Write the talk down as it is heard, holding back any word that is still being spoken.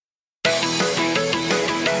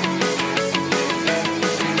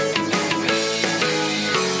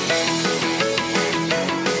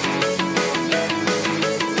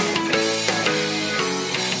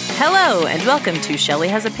Hello, and welcome to Shelley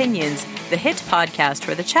Has Opinions, the hit podcast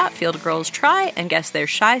where the Chatfield girls try and guess their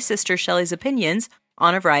shy sister Shelley's opinions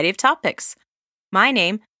on a variety of topics. My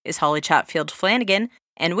name is Holly Chatfield Flanagan,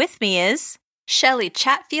 and with me is Shelley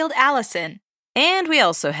Chatfield Allison. And we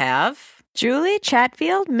also have Julie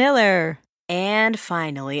Chatfield Miller. And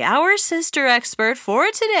finally, our sister expert for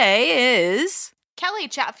today is Kelly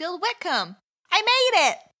Chatfield Whitcomb. I made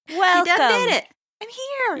it! Welcome. You done did it! I'm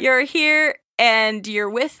here! You're here, and you're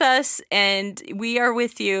with us, and we are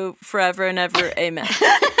with you forever and ever. Amen.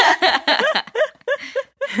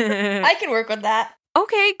 I can work with that.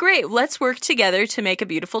 Okay, great. Let's work together to make a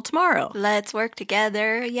beautiful tomorrow. Let's work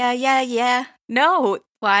together. Yeah. No.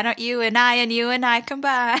 Why don't you and I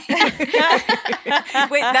combine?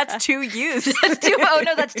 Wait, that's two yous. That's two. Oh,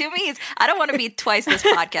 no, that's two me's. I don't want to be twice this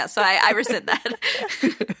podcast, so I rescind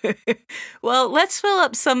that. Well, let's fill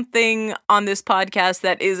up something on this podcast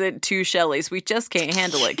that isn't two Shelleys. We just can't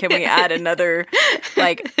handle it. Can we add another,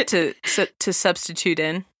 to substitute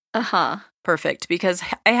in? Uh-huh. Perfect, because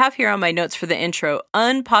I have here on my notes for the intro,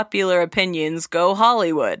 unpopular opinions, go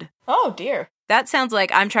Hollywood. Oh, dear. That sounds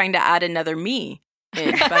like I'm trying to add another me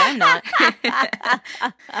in, but I'm not.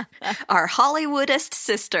 Our Hollywoodist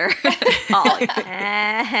sister. Holly.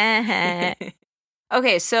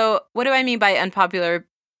 Okay, so what do I mean by unpopular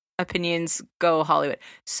opinions, go Hollywood?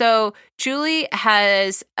 So Julie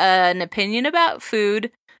has an opinion about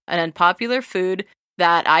food, an unpopular food,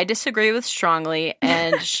 that I disagree with strongly,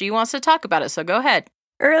 and she wants to talk about it, so go ahead.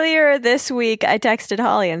 Earlier this week, I texted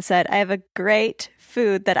Holly and said, I have a great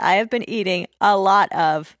food that I have been eating a lot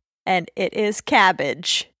of, and it is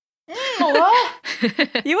cabbage. What?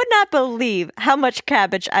 You would not believe how much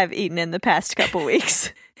cabbage I've eaten in the past couple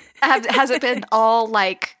weeks. Has it been all,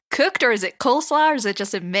 cooked, or is it coleslaw, or is it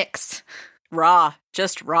just a mix? Raw,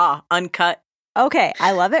 just raw, uncut. Okay,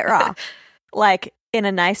 I love it raw. Like in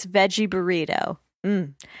a nice veggie burrito.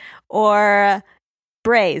 Or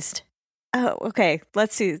braised. Oh, okay.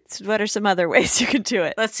 Let's see. What are some other ways you could do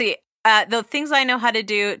it? Let's see. The things I know how to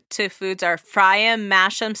do to foods are fry them,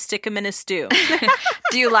 mash them, stick them in a stew.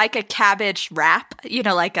 Do you like a cabbage wrap?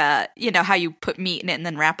 How you put meat in it and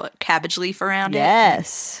then wrap a cabbage leaf around it?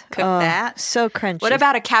 Yes. Cook that. So crunchy. What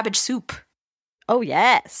about a cabbage soup? Oh,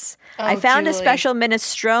 yes. I found a special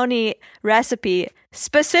minestrone recipe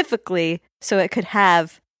specifically so it could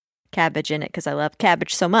have cabbage in it because I love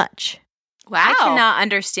cabbage so much. Wow. I cannot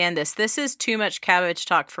understand this. This is too much cabbage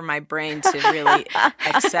talk for my brain to really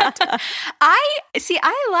accept.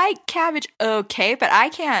 I like cabbage okay, but I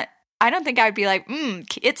don't think I'd be like,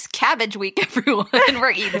 it's cabbage week, everyone.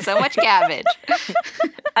 We're eating so much cabbage.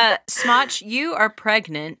 Smotch, you are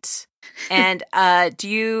pregnant, and do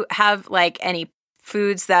you have any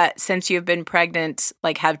foods that, since you've been pregnant,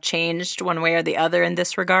 have changed one way or the other in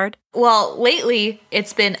this regard? Well, lately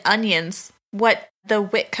it's been onions. What the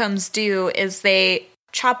Whitcombs do is they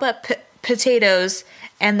chop up potatoes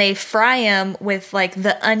and they fry them with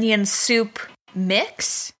the onion soup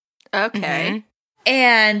mix. Okay. Mm-hmm.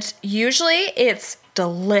 And usually it's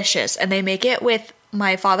delicious. And they make it with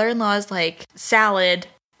my father-in-law's salad.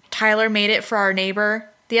 Tyler made it for our neighbor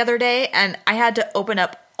the other day, and I had to open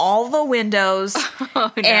up all the windows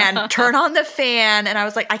and turn on the fan, and I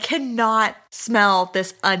was like, I cannot smell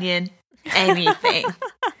this onion anything.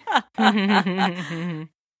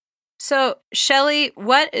 So, Shelley,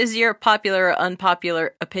 what is your popular or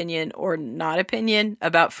unpopular opinion or not opinion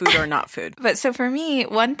about food or not food? But so for me,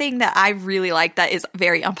 one thing that I really like that is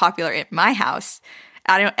very unpopular in my house,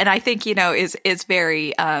 I think is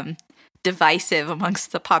very divisive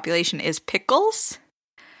amongst the population, is pickles.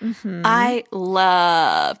 Mm-hmm. I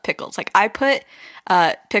love pickles. I put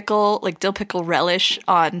dill pickle relish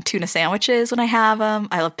on tuna sandwiches when I have them.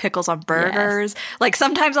 I love pickles on burgers. Yes.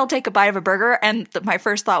 Sometimes I'll take a bite of a burger and my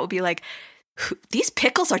first thought would be these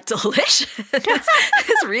pickles are delicious.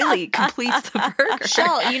 This really completes the burger.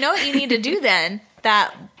 Shell, you know what you need to do then?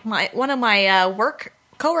 That one of my work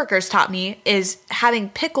coworkers taught me is having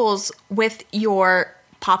pickles with your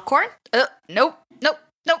popcorn. Nope.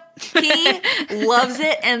 He loves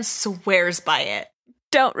it and swears by it.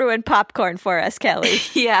 Don't ruin popcorn for us, Kelly.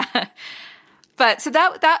 Yeah. But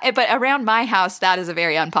but around my house, that is a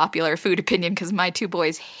very unpopular food opinion because my two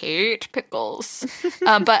boys hate pickles.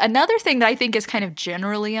 But another thing that I think is kind of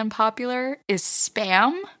generally unpopular is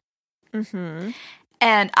Spam. Mm-hmm.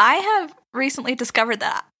 And I have recently discovered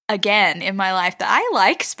that again in my life that I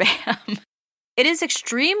like Spam. It is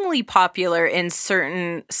extremely popular in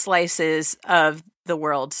certain slices of the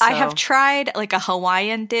world. So. I have tried a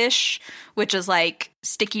Hawaiian dish, which is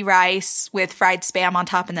sticky rice with fried Spam on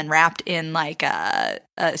top and then wrapped in a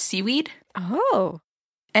seaweed. Oh.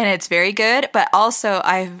 And it's very good. But also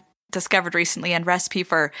I've discovered recently a recipe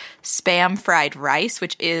for Spam fried rice,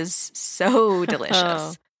 which is so delicious.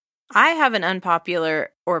 Oh. I have an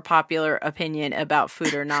unpopular or popular opinion about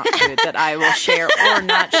food or not food that I will share or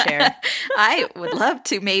not share. I would love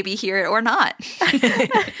to maybe hear it or not.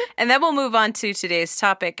 And then we'll move on to today's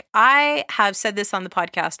topic. I have said this on the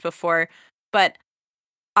podcast before, but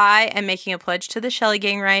I am making a pledge to the Shelly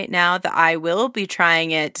Gang right now that I will be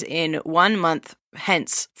trying it in 1 month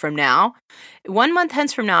hence from now. 1 month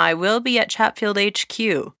hence from now, I will be at Chatfield HQ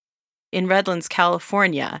in Redlands,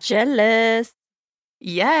 California. Jealous.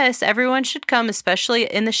 Yes, everyone should come, especially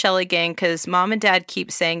in the Shelly Gang, because Mom and Dad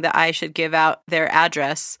keep saying that I should give out their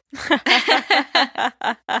address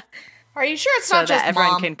Are you sure it's so not just that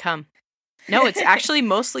everyone Mom? can come. No, it's actually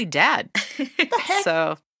mostly Dad. The heck?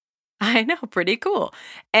 So I know, pretty cool.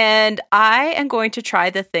 And I am going to try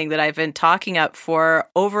the thing that I've been talking up for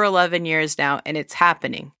over 11 years now, and it's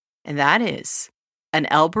happening. And that is an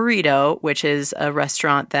El Burrito, which is a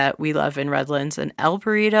restaurant that we love in Redlands, an El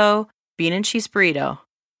Burrito bean and cheese burrito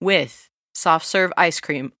with soft serve ice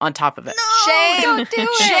cream on top of it. Shame! Don't do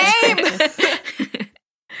it. Shame!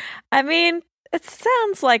 I mean, it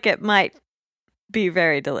sounds like it might be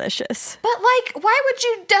very delicious. But like, why would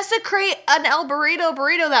you desecrate an El burrito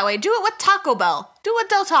that way? Do it with Taco Bell. Do it with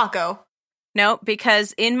Del Taco. No,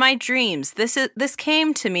 because in my dreams, this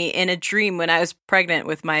came to me in a dream when I was pregnant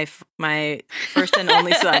with my first and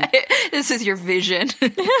only son. This is your vision.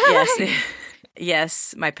 Yes.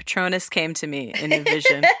 Yes, my Patronus came to me in a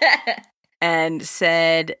vision and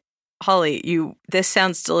said, Holly, this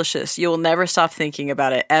sounds delicious. You will never stop thinking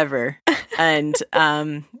about it ever. And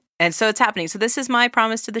so it's happening. So this is my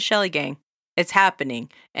promise to the Shelly Gang. It's happening.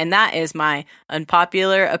 And that is my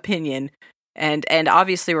unpopular opinion. And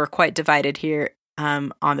obviously we're quite divided here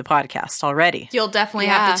on the podcast already. You'll definitely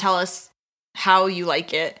have to tell us how you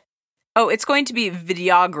like it. Oh, it's going to be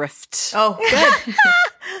videographed. Oh, good.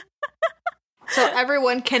 So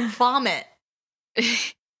everyone can vomit.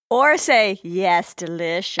 Or say, yes,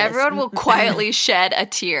 delicious. Everyone will quietly shed a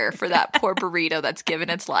tear for that poor burrito that's given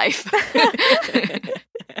its life.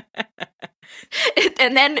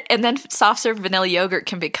 And then soft serve vanilla yogurt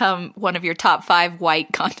can become one of your top 5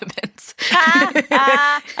 white condiments.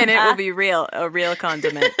 And it will be a real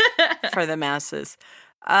condiment for the masses.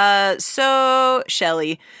 So,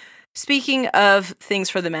 Shelly, speaking of things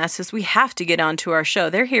for the masses, we have to get on to our show.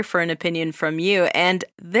 They're here for an opinion from you. And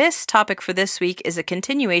this topic for this week is a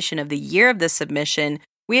continuation of the year of the submission.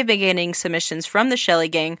 We have been getting submissions from the Shelly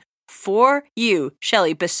Gang for you.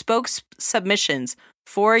 Shelly, bespoke submissions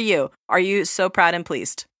for you. Are you so proud and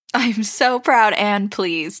pleased? I'm so proud and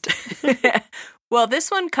pleased. Well, this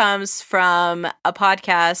one comes from a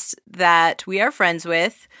podcast that we are friends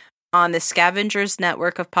with on the Scavengers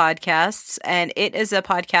Network of podcasts, and it is a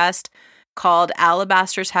podcast called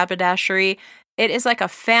Alabaster's Haberdashery. It is like a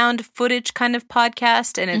found footage kind of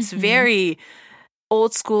podcast, and it's very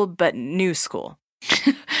old school but new school.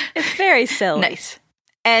 It's very silly. Nice.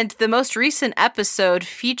 And the most recent episode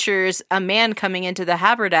features a man coming into the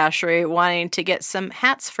haberdashery wanting to get some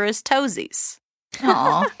hats for his toesies.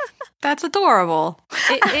 Aw, that's adorable.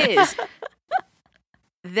 It is.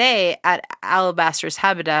 They at Alabaster's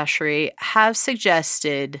Haberdashery have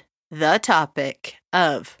suggested the topic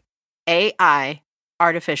of AI,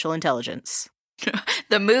 artificial intelligence.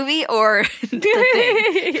 The movie or the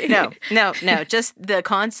thing? No, just the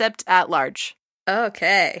concept at large.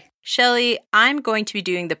 Okay. Shelly, I'm going to be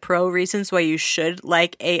doing the pro reasons why you should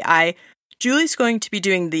like AI. Julie's going to be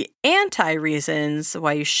doing the anti reasons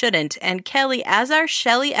why you shouldn't. And Kelly, as our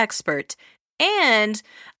Shelly expert and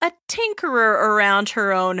a tinkerer around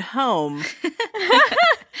her own home.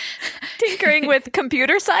 Tinkering with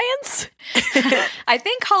computer science? I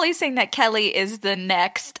think Holly's saying that Kelly is the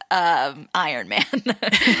next Iron Man.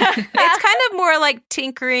 It's kind of more like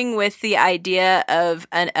tinkering with the idea of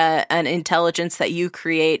an intelligence that you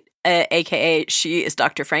create, aka she is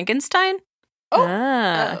Dr. Frankenstein.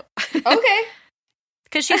 Ah. Okay.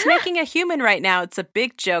 Because she's making a human right now. It's a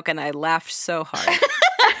big joke, and I laughed so hard.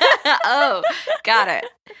 Oh, got it.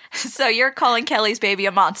 So you're calling Kelly's baby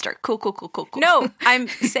a monster. Cool. No, I'm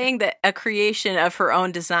saying that a creation of her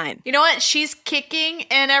own design. You know what? She's kicking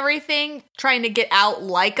and everything, trying to get out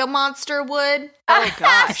like a monster would. Oh,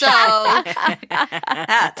 gosh. So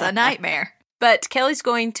That's a nightmare. But Kelly's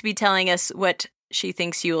going to be telling us what she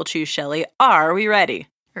thinks you will choose, Shelly. Are we ready?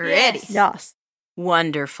 Ready. Yes.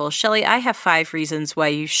 Wonderful. Shelly, I have 5 reasons why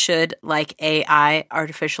you should like AI,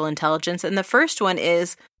 artificial intelligence. And the first one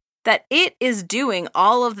is that it is doing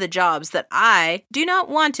all of the jobs that I do not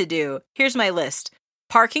want to do. Here's my list: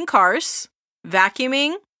 parking cars,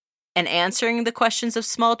 vacuuming, and answering the questions of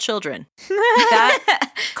small children.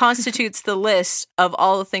 That constitutes the list of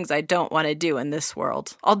all the things I don't want to do in this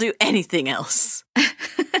world. I'll do anything else.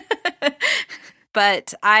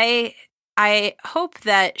 But I hope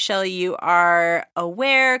that, Shelley, you are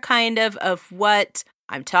aware kind of what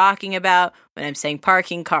I'm talking about when I'm saying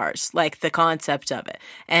parking cars, like the concept of it,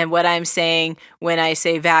 and what I'm saying when I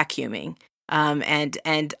say vacuuming,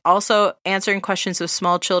 and also answering questions of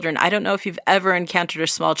small children. I don't know if you've ever encountered a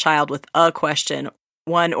small child with a question,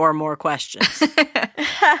 one or more questions.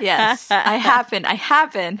 Yes, I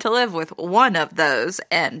happen to live with one of those,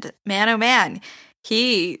 and man, oh man,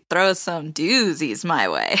 he throws some doozies my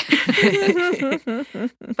way.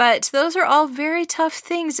 But those are all very tough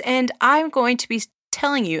things, and I'm going to be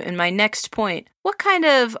telling you in my next point what kind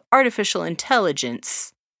of artificial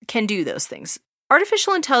intelligence can do those things.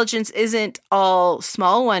 Artificial intelligence isn't all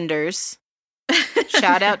Small Wonders.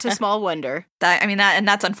 Shout out to Small Wonder. And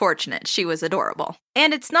that's unfortunate. She was adorable.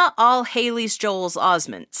 And it's not all Haley's Joel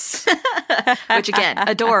Osment's. Which, again,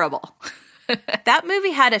 adorable. That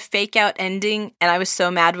movie had a fake out ending, and I was so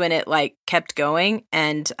mad when it kept going.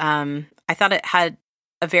 And I thought it had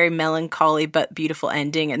a very melancholy but beautiful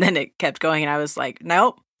ending, and then it kept going, and I was like,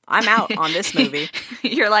 nope, I'm out on this movie.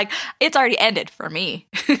 You're like, it's already ended for me.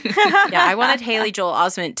 Yeah, I wanted Haley Joel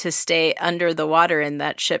Osment to stay under the water in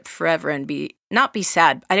that ship forever and not be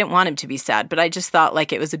sad. I didn't want him to be sad, but I just thought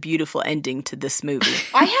it was a beautiful ending to this movie.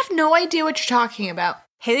 I have no idea what you're talking about.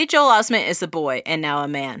 Haley Joel Osment is a boy and now a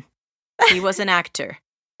man. He was an actor,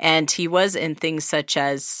 and he was in things such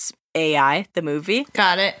as AI, the movie.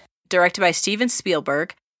 Got it. Directed by Steven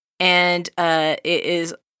Spielberg, and it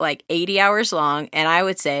is 80 hours long, and I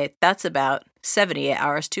would say that's about 78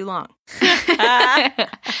 hours too long.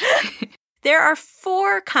 There are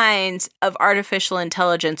 4 kinds of artificial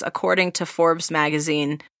intelligence according to Forbes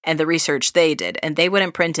magazine and the research they did, and they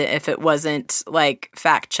wouldn't print it if it wasn't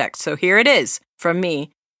fact-checked. So here it is from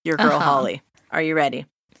me, your girl Holly. Are you ready?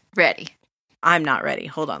 Ready. I'm not ready.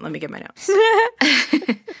 Hold on, let me get my notes.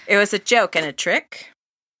 It was a joke and a trick.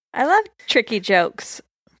 I love tricky jokes.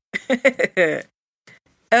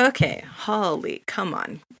 Okay, Holly, come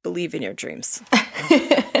on. Believe in your dreams.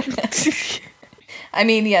 I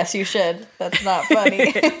mean, yes, you should. That's not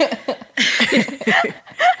funny.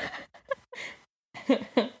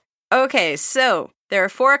 Okay, so there are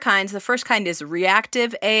 4 kinds. The first kind is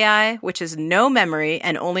reactive AI, which is no memory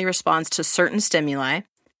and only responds to certain stimuli.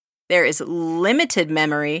 There is limited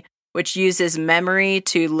memory, which uses memory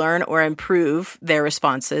to learn or improve their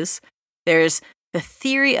responses. There's the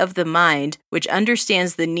theory of the mind, which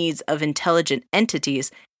understands the needs of intelligent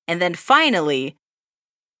entities. And then finally,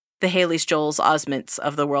 the Haley's Joel Osments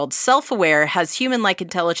of the world, self-aware, has human-like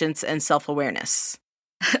intelligence and self-awareness.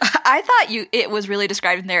 I thought it was really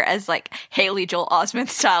described in there as Haley Joel Osment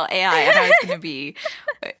style AI, and I was going to be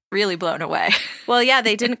really blown away. Well, yeah,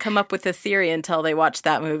 they didn't come up with the theory until they watched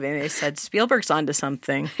that movie, and they said, Spielberg's onto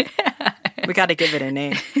something. We got to give it a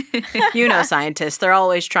name. You know, scientists, they're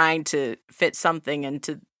always trying to fit something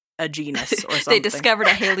into a genus or something. They discovered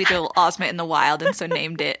a Haley Joel Osment in the wild, and so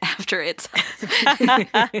named it after itself.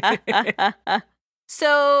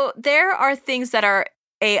 So there are things that are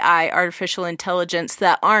AI, artificial intelligence,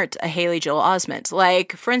 that aren't a Haley Joel Osment.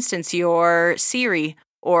 Like, for instance, your Siri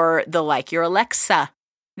or your Alexa.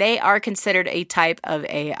 They are considered a type of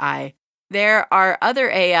AI. There are other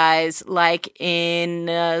AIs, like in,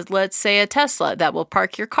 let's say, a Tesla that will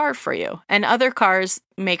park your car for you, and other cars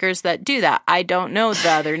makers that do that. I don't know the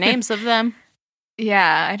other names of them.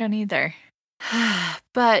 Yeah, I don't either.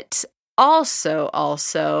 But also,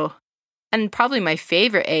 and probably my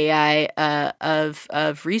favorite AI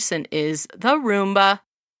of recent is the Roomba.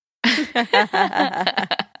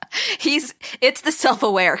 It's the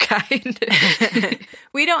self-aware kind.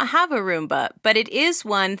 We don't have a Roomba, but it is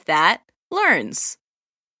one that learns.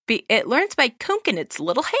 It learns by conking its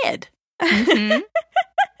little head. Mm-hmm.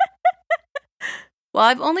 Well,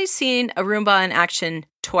 I've only seen a Roomba in action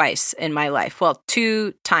twice in my life. Well,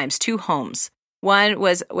 2 times, 2 homes. One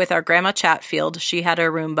was with our grandma Chatfield. She had a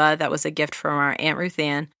Roomba that was a gift from our Aunt Ruth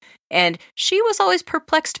Ann, and she was always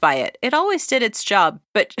perplexed by it. It always did its job,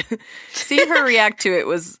 but seeing her react to it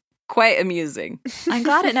was quite amusing. I'm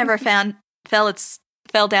glad it never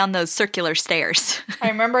fell down those circular stairs. I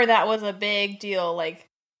remember that was a big deal.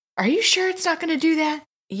 Are you sure it's not going to do that?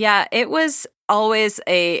 Yeah, it was always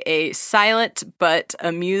a silent but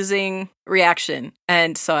amusing reaction.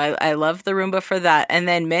 And so I love the Roomba for that. And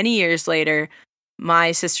then many years later,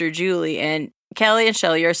 my sister Julie and Kelly and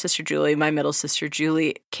Shelley, your sister Julie, my middle sister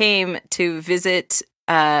Julie, came to visit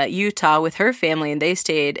Utah with her family, and they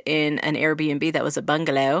stayed in an Airbnb that was a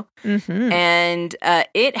bungalow. Mm-hmm. And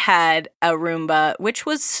it had a Roomba, which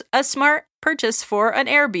was a smart purchase for an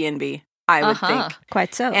Airbnb, I would think.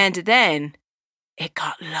 Quite so. And then it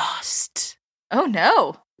got lost. Oh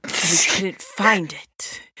no. And we couldn't find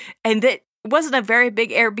it. And it wasn't a very big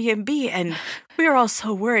Airbnb, and we were all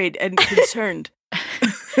so worried and concerned.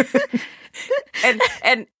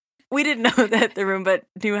 and we didn't know that the Roomba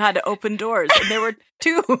knew how to open doors, and there were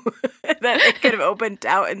 2 that it could have opened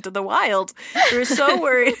out into the wild. We were so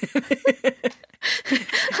worried.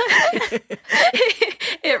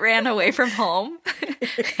 It ran away from home.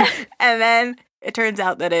 And then it turns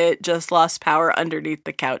out that it just lost power underneath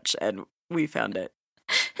the couch, and we found it.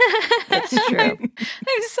 That's true.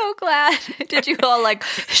 I'm so glad. Did you all like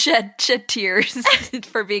shed tears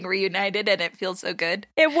for being reunited, and it feels so good?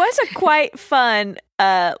 It was a quite fun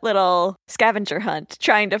little scavenger hunt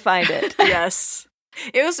trying to find it. Yes.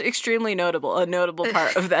 It was extremely notable, a notable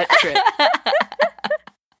part of that trip.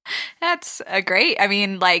 That's great. I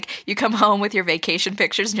mean, like, you come home with your vacation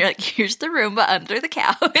pictures and you're like, here's the Roomba under the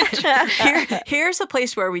couch. Here's a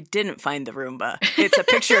place where we didn't find the Roomba. It's a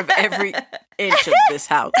picture of every inch of this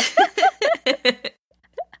house.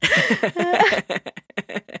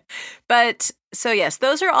 But, so yes,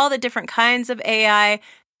 those are all the different kinds of AI,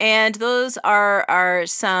 and those are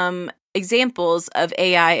some examples of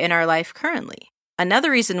AI in our life currently.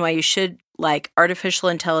 Another reason why you should like artificial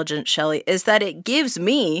intelligence, Shelley, is that it gives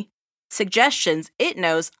me suggestions it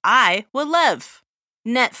knows I will love.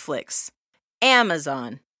 Netflix,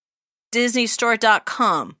 Amazon,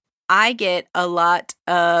 DisneyStore.com. I get a lot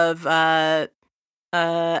of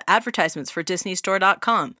advertisements for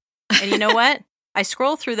DisneyStore.com. And you know what? I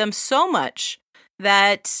scroll through them so much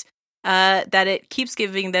that it keeps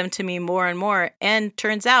giving them to me more and more. And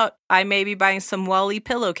turns out I may be buying some Wally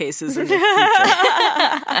pillowcases in the future.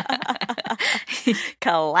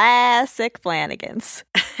 Classic Flanagans.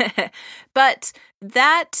 But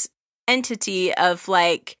that entity of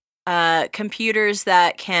like computers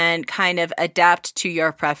that can kind of adapt to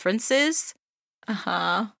your preferences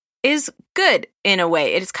is good in a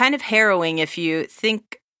way. It is kind of harrowing if you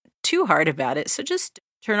think too hard about it. So just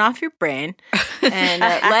turn off your brain and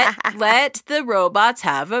let the robots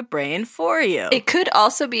have a brain for you. It could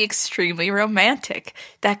also be extremely romantic.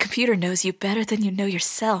 That computer knows you better than you know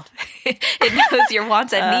yourself. It knows your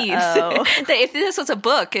wants and needs. If this was a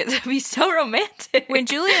book, it would be so romantic. When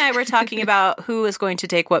Julie and I were talking about who was going to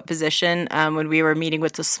take what position when we were meeting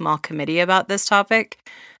with a small committee about this topic,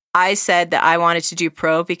 I said that I wanted to do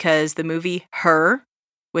pro because the movie Her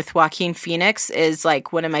with Joaquin Phoenix is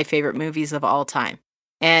like one of my favorite movies of all time.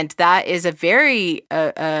 And that is a very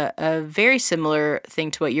similar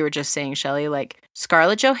thing to what you were just saying, Shelley. Like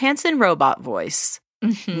Scarlett Johansson robot voice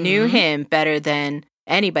knew him better than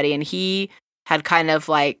anybody. And he had kind of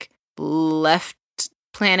like left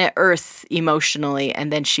planet Earth emotionally.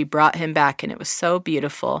 And then she brought him back and it was so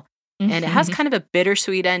beautiful. And it has kind of a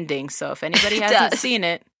bittersweet ending. So if anybody hasn't seen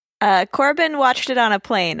it. Corbin watched it on a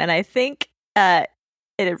plane and I think it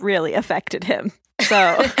really affected him.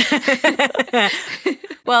 So,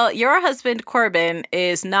 well, your husband Corbin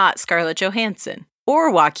is not Scarlett Johansson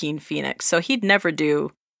or Joaquin Phoenix, so he'd never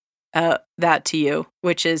do that to you,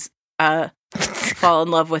 which is fall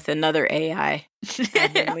in love with another AI.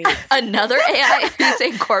 Another AI? Are you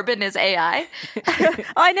saying Corbin is AI? Oh,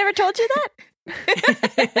 I never told you that.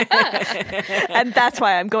 And that's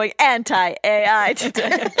why I'm going anti-AI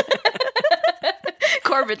today.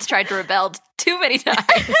 Corbin's tried to rebel too many times.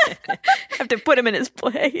 Have to put him in his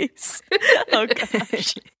place. Oh,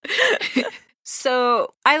 gosh.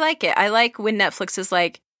 So I like it. I like when Netflix is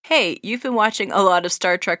like, hey, you've been watching a lot of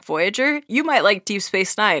Star Trek Voyager. You might like Deep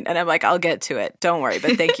Space Nine. And I'm like, I'll get to it. Don't worry.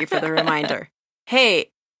 But thank you for the reminder.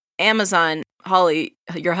 Hey, Amazon, Holly,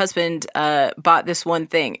 your husband bought this one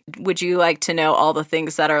thing. Would you like to know all the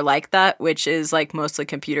things that are like that? Which is like mostly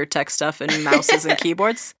computer tech stuff and mouses and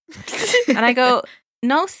keyboards. And I go,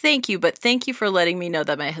 no, thank you. But thank you for letting me know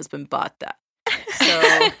that my husband bought that. So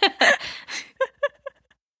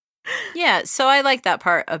yeah, so I like that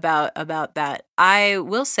part about that. I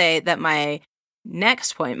will say that my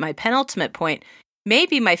next point, my penultimate point, may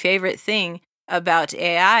be my favorite thing about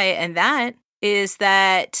AI, and that is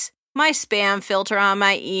that my spam filter on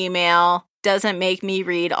my email doesn't make me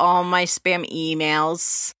read all my spam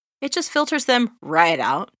emails. It just filters them right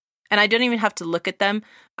out, and I don't even have to look at them.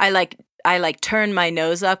 I turn my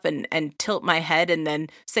nose up and tilt my head and then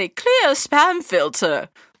say, clear spam filter,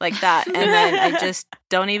 like that. And then I just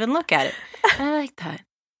don't even look at it. I like that.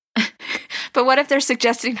 But what if they're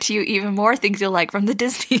suggesting to you even more things you'll like from the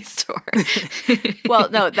Disney store? Well,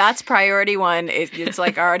 no, that's priority one. It's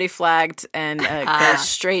like already flagged and goes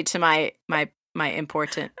straight to my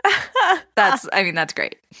important. That's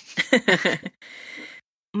great.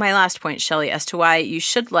 My last point, Shelley, as to why you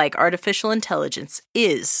should like artificial intelligence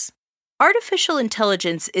is artificial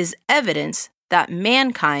intelligence is evidence that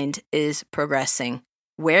mankind is progressing.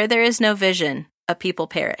 Where there is no vision, a people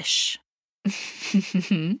perish.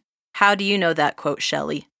 How do you know that quote,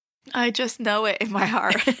 Shelley? I just know it in my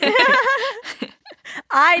heart.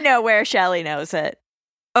 I know where Shelley knows it.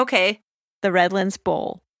 Okay. The Redlands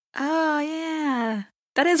Bowl. Oh, yeah.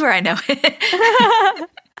 That is where I know it.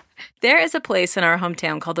 There is a place in our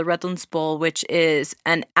hometown called the Redlands Bowl, which is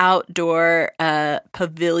an outdoor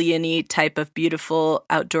pavilion-y type of beautiful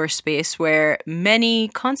outdoor space where many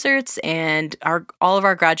concerts and all of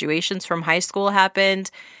our graduations from high school happened.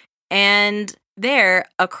 And there,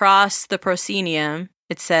 across the proscenium,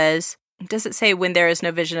 it says, does it say when there is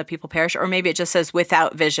no vision, a people perish? Or maybe it just says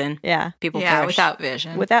without vision, people perish. Without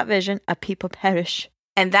vision. Without vision, a people perish.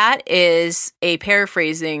 And that is a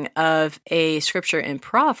paraphrasing of a scripture in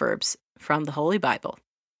Proverbs from the Holy Bible.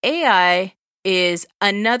 AI is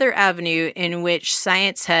another avenue in which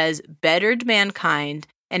science has bettered mankind,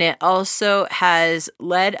 and it also has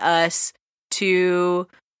led us to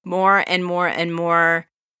more and more and more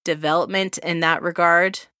development in that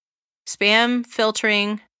regard. Spam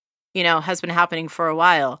filtering, has been happening for a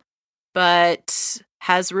while, but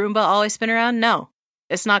has Roomba always been around? No.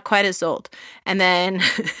 It's not quite as old. And then,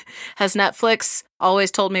 has Netflix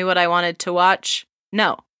always told me what I wanted to watch?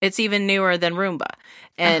 No. It's even newer than Roomba.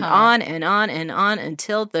 And on and on and on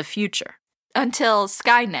until the future. Until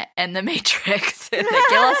Skynet and the Matrix. And they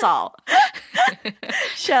kill us all.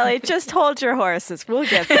 Shelley, just hold your horses. We'll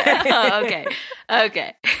get there. Oh,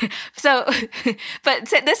 okay. So,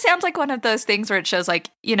 but this sounds like one of those things where it shows like,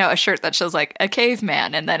 a shirt that shows like a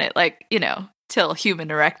caveman and then it like, till human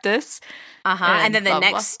erectus. And then the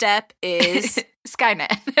next step is Skynet.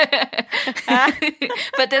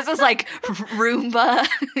 But this is like Roomba.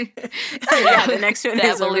 The next one the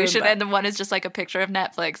is evolution, Roomba. and the one is just like a picture of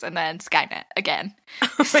Netflix, and then Skynet again.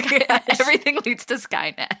 Oh my gosh. Everything leads to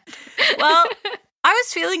Skynet. Well, I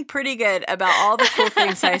was feeling pretty good about all the cool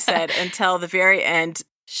things I said until the very end.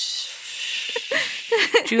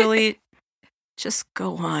 Julie, just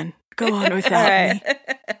go on without me.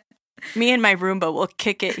 Me and my Roomba will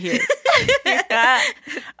kick it here.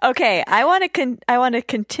 Okay, I want to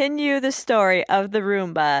continue the story of the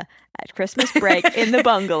Roomba at Christmas break in the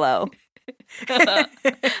bungalow.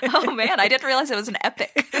 Oh man, I didn't realize it was an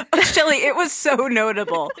epic. Shelley, it was so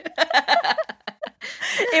notable.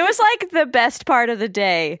 It was like the best part of the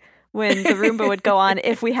day when the Roomba would go on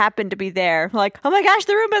if we happened to be there. Like, oh my gosh,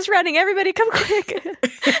 the Roomba's running. Everybody come quick.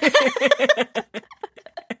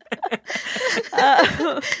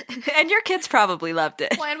 And your kids probably loved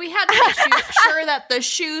it. Well, and we had to make sure that the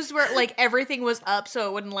shoes were like everything was up so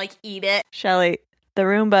it wouldn't like eat it. Shelley, the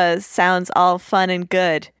Roomba sounds all fun and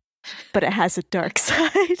good, but it has a dark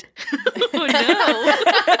side. Oh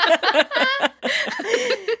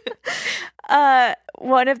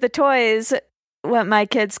One of the toys what my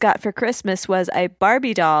kids got for Christmas was a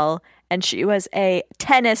Barbie doll, and she was a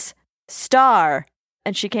tennis star.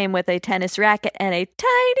 And she came with a tennis racket and a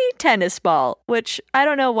tiny tennis ball, which I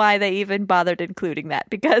don't know why they even bothered including that.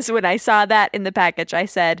 Because when I saw that in the package, I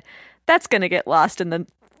said, that's going to get lost in the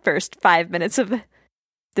first 5 minutes of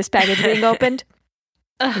this package being opened.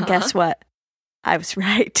 And guess what? I was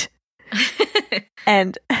right.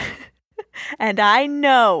 and I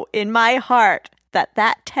know in my heart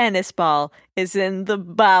that tennis ball is in the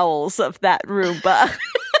bowels of that Roomba.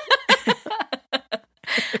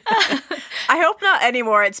 I hope not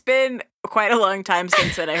anymore. It's been quite a long time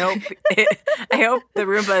since then. I hope the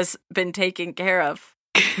Roomba's been taken care of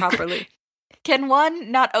properly. Can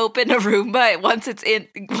one not open a Roomba once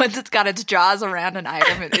it's got its jaws around an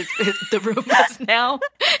item? It's the Roomba's now.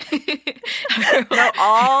 No,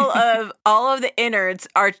 all of the innards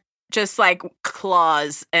are just like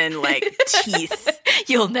claws and like teeth.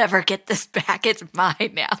 You'll never get this back. It's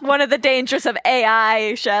mine now. One of the dangers of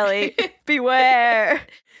AI, Shelley. Beware.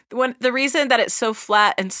 The reason that it's so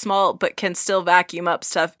flat and small but can still vacuum up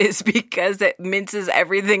stuff is because it minces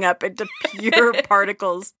everything up into pure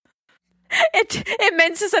particles. It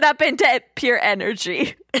minces it up into pure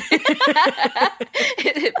energy.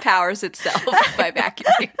 It powers itself by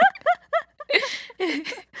vacuuming.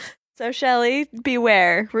 So, Shelley,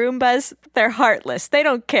 beware. Roombas, they're heartless. They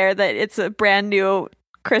don't care that it's a brand new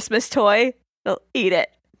Christmas toy. They'll eat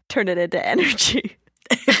it, turn it into energy.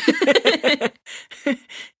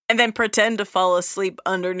 And then pretend to fall asleep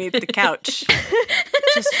underneath the couch.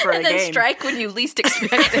 Just for and a then game. strike when you least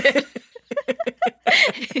expect it.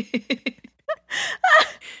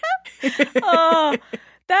 Oh,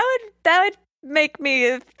 that would make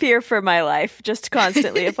me fear for my life just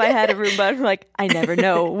constantly. If I had a Roomba, I'm like, I never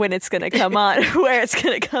know when it's going to come on, where it's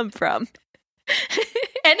going to come from.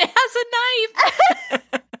 And it has a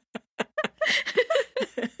knife.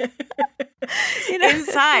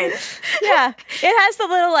 Inside. Yeah, it has the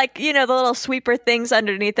little, like, the little sweeper things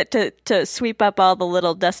underneath it to sweep up all the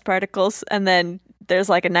little dust particles, and then there's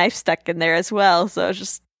like a knife stuck in there as well. So it's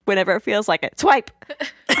just whenever it feels like it, swipe.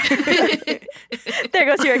 There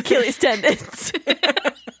goes your Achilles tendons.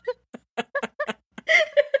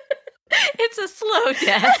 It's a slow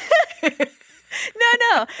death.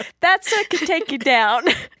 No, that's what can take you down.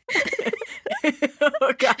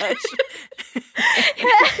 Oh gosh.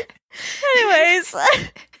 Anyways.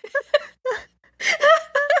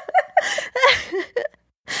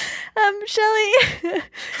 Shelly.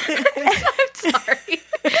 I'm sorry.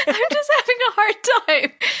 I'm just having a hard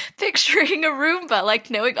time picturing a Roomba, like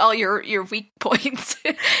knowing all your weak points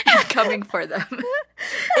and coming for them.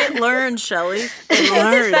 It learns, Shelley. It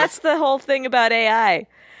learns. That's the whole thing about AI.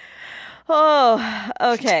 Oh,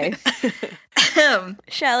 okay.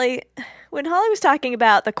 Shelly, when Holly was talking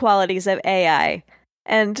about the qualities of AI,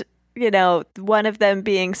 and, one of them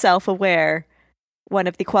being self-aware, one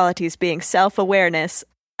of the qualities being self-awareness,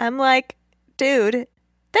 I'm like, dude,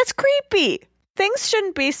 that's creepy. Things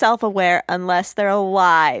shouldn't be self-aware unless they're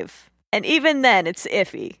alive. And even then, it's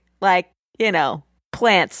iffy. Like,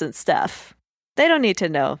 plants and stuff. They don't need to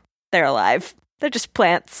know they're alive. They're just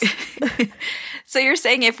plants. So you're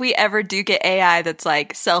saying if we ever do get AI that's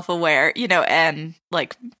like self-aware, and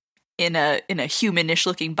like in a humanish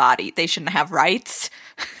looking body, they shouldn't have rights?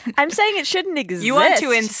 I'm saying it shouldn't exist. You want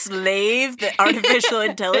to enslave the artificial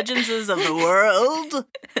intelligences of the world?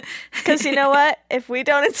 Because you know what? If we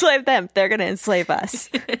don't enslave them, they're going to enslave us.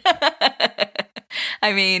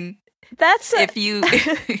 I mean, that's if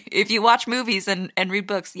you watch movies and read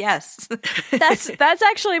books, yes. That's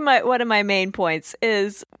actually one of my main points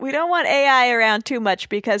is we don't want AI around too much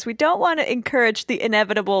because we don't want to encourage the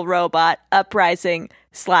inevitable robot uprising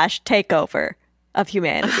 / takeover of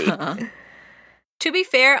humanity. To be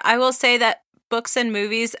fair, I will say that books and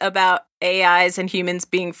movies about AIs and humans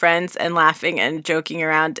being friends and laughing and joking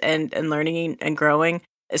around and learning and growing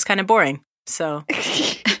is kind of boring. So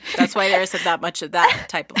that's why there isn't that much of that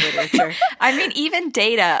type of literature. I mean, even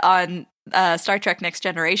Data on Star Trek Next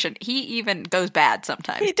Generation, he even goes bad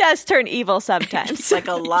sometimes. He does turn evil sometimes. Like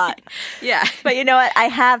a lot. Yeah. But you know what? I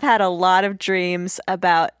have had a lot of dreams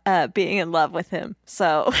about being in love with him.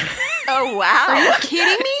 So. Oh, wow. Are you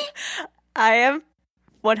kidding me? I am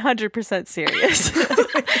 100% serious.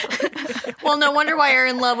 Well, no wonder why you're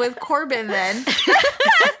in love with Corbin then.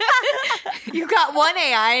 You got one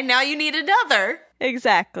AI, now you need another.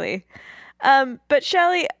 Exactly. But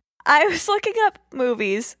Shelly, I was looking up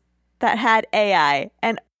movies that had AI,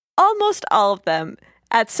 and almost all of them,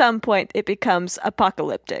 at some point, it becomes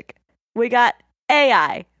apocalyptic. We got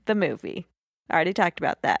AI, the movie. I already talked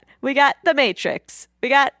about that. We got The Matrix. We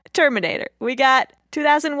got Terminator. We got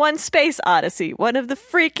 2001 Space Odyssey, one of the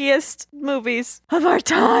freakiest movies of our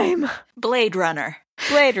time. Blade Runner.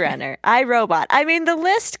 Blade Runner. iRobot. I mean, the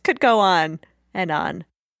list could go on and on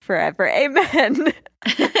forever. Amen.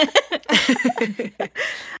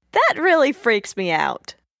 That really freaks me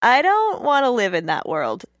out. I don't want to live in that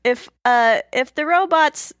world. If the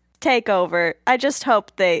robots take over, I just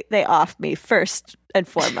hope they off me first and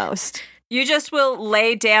foremost. You just will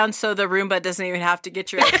lay down so the Roomba doesn't even have to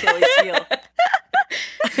get your Achilles heel.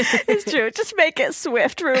 It's true. Just make it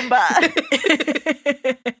swift, Roomba.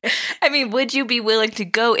 I mean, would you be willing to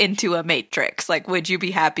go into a Matrix? Like, would you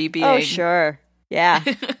be happy being... Oh, sure. Yeah.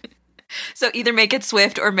 So either make it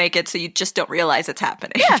swift or make it so you just don't realize it's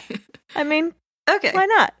happening. Yeah. I mean, okay. Why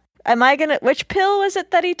not? Which pill was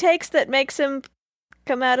it that he takes that makes him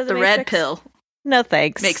come out of the Matrix? Red pill. No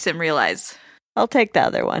thanks. Makes him realize. I'll take the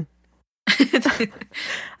other one.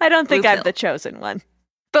 I don't think Blue I'm pill. the chosen one.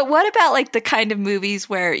 But what about like the kind of movies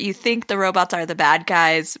where you think the robots are the bad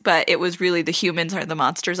guys, but it was really the humans are the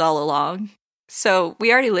monsters all along? So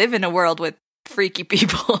we already live in a world with freaky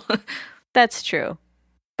people. That's true.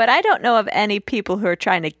 But I don't know of any people who are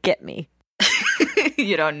trying to get me.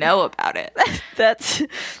 You don't know about it. That's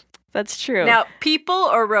true. Now, people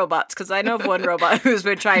or robots? Because I know of one robot who's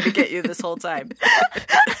been trying to get you this whole time.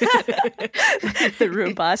 The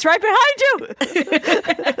Roomba's right behind you.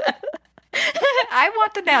 I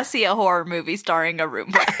want to now see a horror movie starring a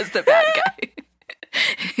Roomba as the bad guy.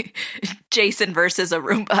 Jason versus a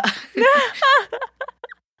Roomba.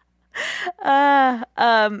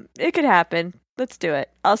 It could happen. Let's do it.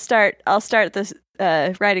 I'll start this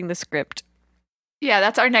writing the script. Yeah,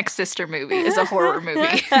 that's our next sister movie, is a horror movie.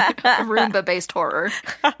 A Roomba-based horror.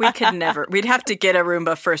 We could never. We'd have to get a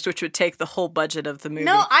Roomba first, which would take the whole budget of the movie.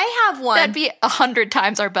 No, I have one. That'd be 100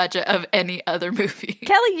 times our budget of any other movie.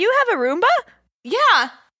 Kelly, you have a Roomba? Yeah.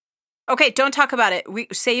 Okay, don't talk about it. We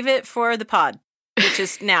save it for the pod, which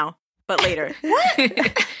is now, but later.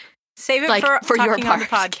 What? Save it Like, for your talking on the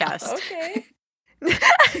part. podcast. Okay.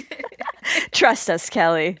 Trust us,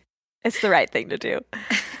 Kelly. It's the right thing to do.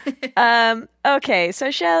 Okay, so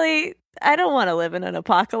Shelly, I don't want to live in an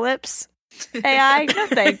apocalypse. AI, no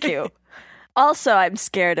thank you. Also, I'm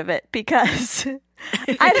scared of it because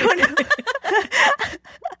I don't know.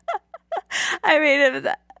 I mean,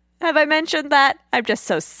 have I mentioned that? I'm just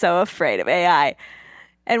so afraid of AI.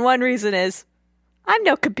 And one reason is I'm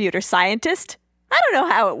no computer scientist. I don't know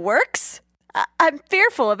how it works. I'm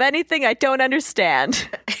fearful of anything I don't understand.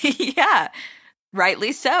 Yeah.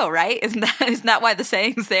 Rightly so, right? Isn't that why the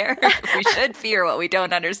saying's there? We should fear what we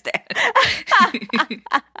don't understand.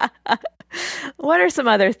 What are some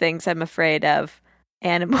other things I'm afraid of?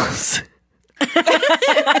 Animals.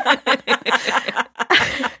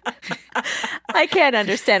 I can't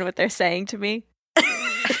understand what they're saying to me.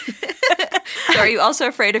 So are you also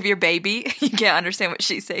afraid of your baby? You can't understand what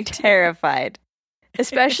she's saying to you. Terrified.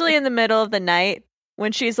 Especially in the middle of the night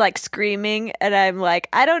when she's like screaming and I'm like,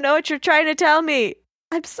 I don't know what you're trying to tell me.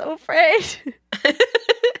 I'm so afraid.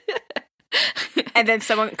 And then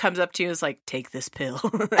someone comes up to you and is like, take this pill.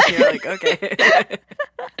 And you're like, okay.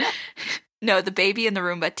 No, the baby and the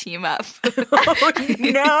Roomba team up. Oh,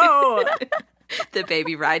 no. The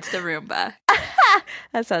baby rides the Roomba.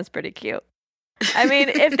 That sounds pretty cute. I mean,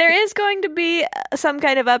 if there is going to be some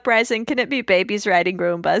kind of uprising, can it be babies riding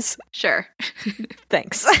Roombas? Sure.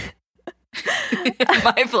 Thanks.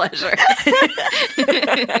 My pleasure.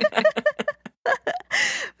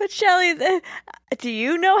 But Shelly, do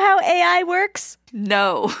you know how AI works?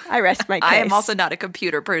 No. I rest my case. I am also not a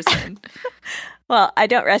computer person. Well, I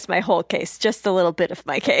don't rest my whole case, just a little bit of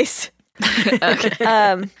my case.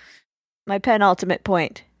 Okay. My penultimate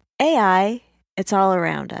point. AI, it's all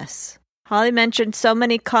around us. Holly mentioned so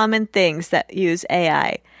many common things that use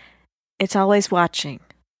AI. It's always watching,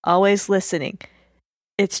 always listening.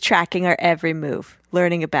 It's tracking our every move,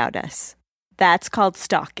 learning about us. That's called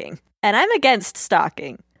stalking. And I'm against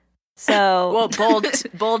stalking. So, Well,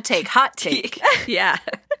 bold take, hot take. Yeah.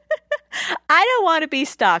 I don't want to be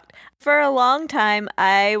stalked. For a long time,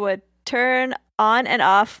 I would turn on and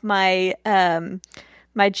off my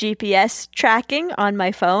my GPS tracking on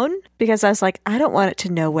my phone because I was like, I don't want it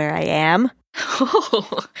to know where I am.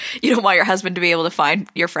 You don't want your husband to be able to find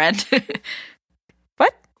your friend?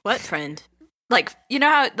 What friend? Like, you know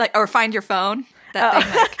how, like, or find your phone? That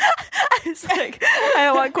thing, like, I was like, I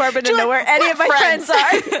don't want Corbin to know where any of my friends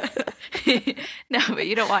are. No, but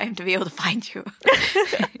you don't want him to be able to find you.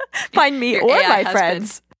 Find me Your or AI my husband.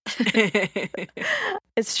 friends.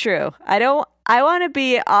 It's true. I want to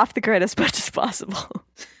be off the grid as much as possible.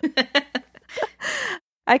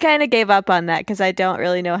 I kind of gave up on that because I don't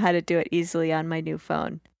really know how to do it easily on my new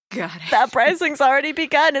phone. Got it. The uprising's already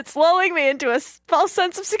begun. It's lulling me into a false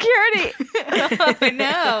sense of security. Oh,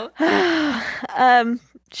 no.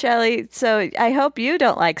 Shelly, so I hope you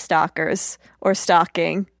don't like stalkers or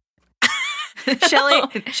stalking.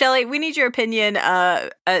 Shelly, we need your opinion, a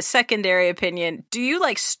secondary opinion. Do you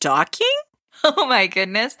like stalking? Oh, my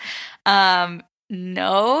goodness. No,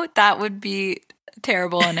 that would be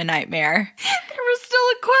terrible and a nightmare. There was still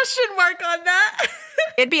a question mark on that.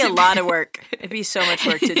 It'd be a lot of work. It'd be so much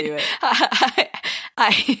work to do it.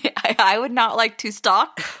 I would not like to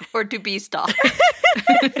stalk or to be stalked.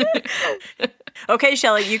 Okay,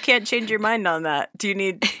 Shelly, you can't change your mind on that. Do you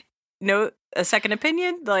need a second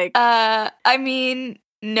opinion? Like, I mean,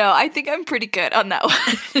 no, I think I'm pretty good on that one.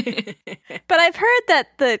 But I've heard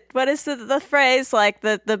that what is the phrase, like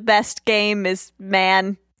the best game is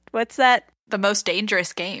man. What's that? The most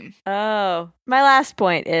dangerous game. Oh, my last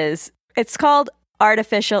point is it's called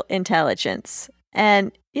artificial intelligence.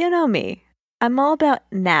 And you know me, I'm all about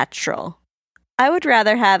natural. I would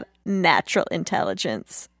rather have natural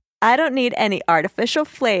intelligence. I don't need any artificial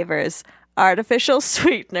flavors, artificial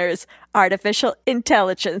sweeteners, artificial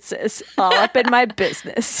intelligences all up in my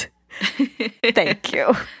business. Thank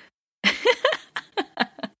you.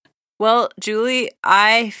 well, Julie,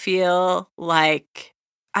 I feel like,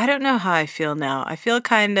 I don't know how I feel now. I feel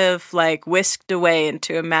kind of like whisked away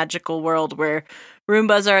into a magical world where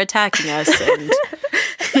Roombas are attacking us. And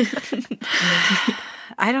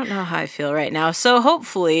I don't know how I feel right now. So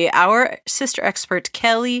hopefully our sister expert,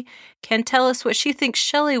 Kelly, can tell us what she thinks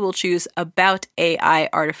Shelley will choose about AI,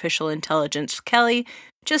 artificial intelligence. Kelly,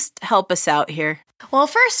 just help us out here. Well,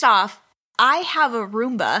 first off, I have a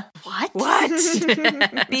Roomba.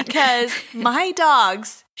 What? Because my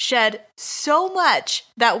dogs shed so much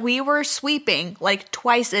that we were sweeping like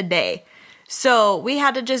twice a day. So we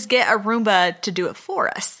had to just get a Roomba to do it for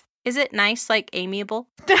us. Is it nice, like amiable?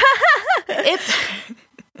 It's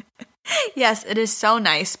yes, it is so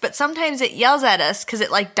nice. But sometimes it yells at us because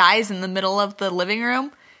it like dies in the middle of the living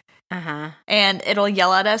room. And it'll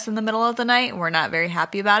yell at us in the middle of the night. We're not very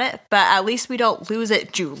happy about it. But at least we don't lose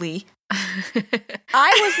it, Julie.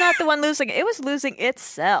 I was not the one losing it. It was losing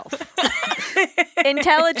itself.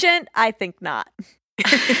 Intelligent? I think not.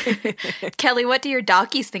 Kelly, what do your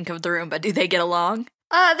doggies think of the Roomba? Do they get along?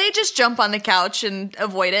 They just jump on the couch and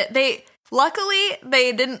avoid it. Luckily,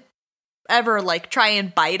 they didn't ever like try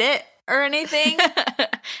and bite it or anything.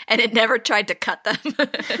 And it never tried to cut them.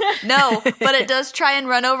 No, but it does try and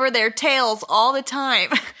run over their tails all the time.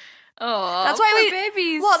 Oh, that's why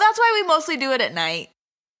babies. Well, that's why we mostly do it at night.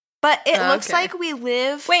 But it looks Okay. like we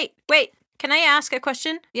live. Wait. Can I ask a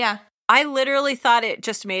question? Yeah. I literally thought it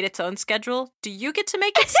just made its own schedule. Do you get to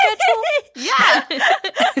make its schedule? Yeah.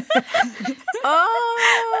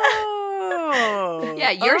 Oh.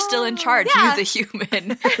 Yeah, you're still in charge. Yeah. You, the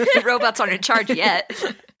human. Robots aren't in charge yet.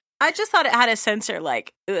 I just thought it had a sensor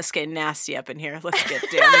like, ooh, it's getting nasty up in here. Let's get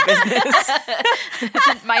down to business.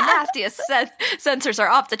 My nastiest sensors are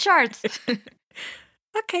off the charts.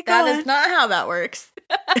 Okay, That is not how that works.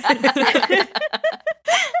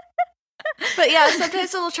 But yeah,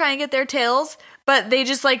 sometimes it'll try and get their tails, but they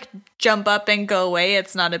just like jump up and go away.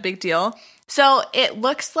 It's not a big deal. So it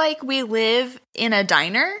looks like we live in a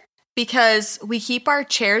diner because we keep our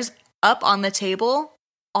chairs up on the table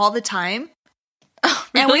all the time. Oh,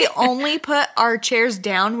 And really? we only put our chairs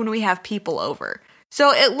down when we have people over.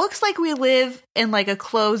 So it looks like we live in like a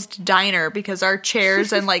closed diner because our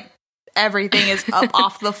chairs and like everything is up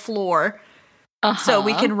off the floor. So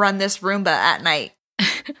we can run this Roomba at night.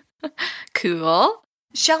 Cool.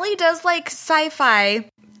 Shelley does like sci-fi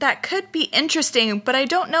that could be interesting, but I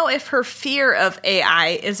don't know if her fear of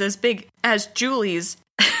AI is as big as Julie's.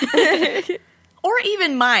 Or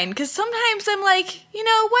even mine, because sometimes I'm like,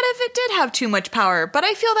 what if it did have too much power? But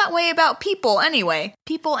I feel that way about people anyway.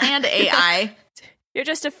 People and AI. You're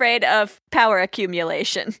just afraid of power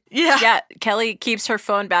accumulation. Yeah, Kelly keeps her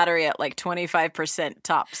phone battery at like 25%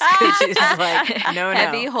 tops. 'Cause she's like, no.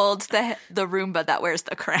 Heavy holds the Roomba that wears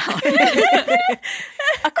the crown.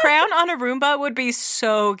 A crown on a Roomba would be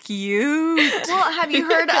so cute. Well, have you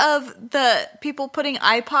heard of the people putting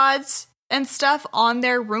iPods and stuff on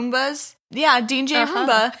their Roombas? Yeah, DJ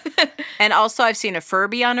Roomba. And also I've seen a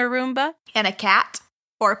Furby on a Roomba. And a cat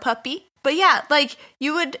or a puppy. But yeah, like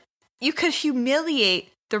you could humiliate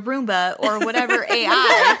the Roomba or whatever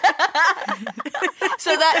AI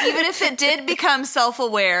so that even if it did become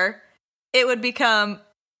self-aware, it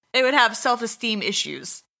would have self-esteem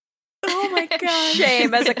issues. Oh my god.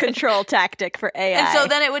 Shame as a control tactic for AI. And so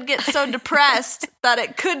then it would get so depressed that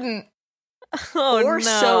it couldn't. Or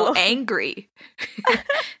so angry.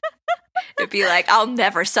 It'd be like, I'll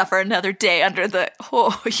never suffer another day under the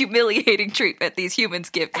humiliating treatment these humans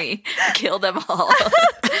give me. Kill them all.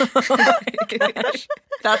 Oh my gosh.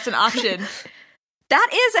 That's an option. That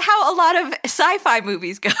is how a lot of sci-fi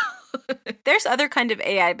movies go. There's other kind of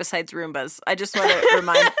AI besides Roombas. I just want to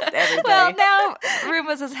remind everybody. Well, now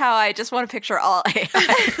Roombas is how I just want to picture all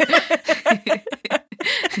AI.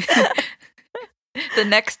 The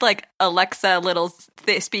next, like, Alexa little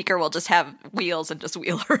speaker will just have wheels and just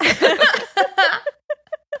wheel around.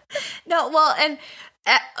 No, well, and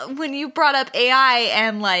when you brought up AI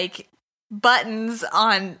and like buttons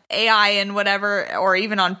on AI and whatever, or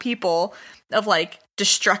even on people of like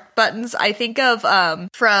destruct buttons, I think of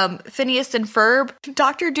from Phineas and Ferb,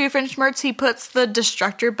 Dr. Doofenshmirtz, he puts the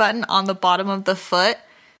destructor button on the bottom of the foot.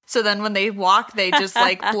 So then when they walk, they just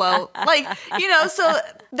like blow, like, so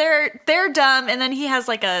they're dumb. And then he has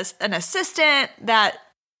like an assistant that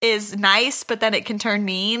is nice, but then it can turn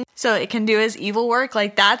mean. So it can do his evil work.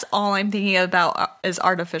 Like that's all I'm thinking about is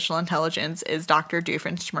artificial intelligence is Dr.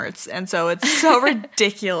 Doofenshmirtz. And so it's so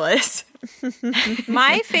ridiculous.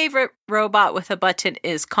 My favorite robot with a button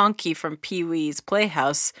is Conky from Pee-wee's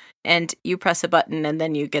Playhouse. And you press a button and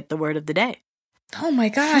then you get the word of the day. Oh my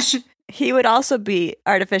gosh. He would also be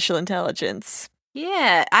artificial intelligence.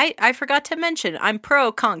 Yeah, I forgot to mention, I'm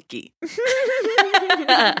pro Conky.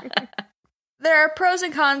 There are pros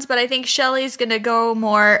and cons, but I think Shelley's going to go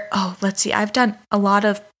more. Oh, let's see. I've done a lot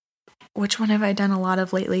of which one have I done a lot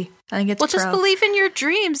of lately? I think it's Well, just Pro. believe in your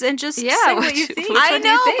dreams and just say what you think. I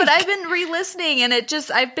know, but I've been re-listening and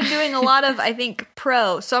I've been doing a lot of, I think,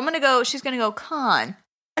 Pro. So she's going to go Con.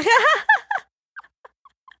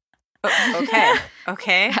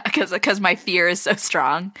 Okay. Because my fear is so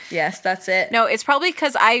strong. Yes, that's it. No, it's probably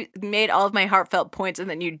because I made all of my heartfelt points and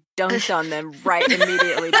then you dunked on them right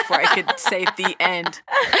immediately before I could say the end.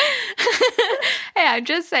 Hey, I'm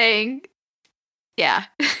just saying. Yeah.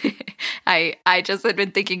 I just had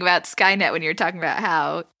been thinking about Skynet when you were talking about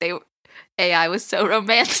how AI was so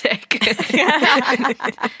romantic.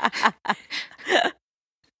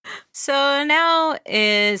 So now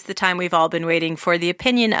is the time we've all been waiting for, the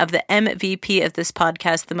opinion of the MVP of this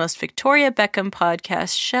podcast, the most Victoria Beckham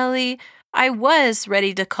podcast. Shelley, I was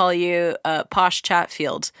ready to call you Posh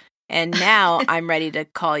Chatfield, and now I'm ready to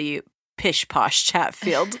call you Pish Posh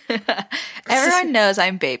Chatfield. Everyone knows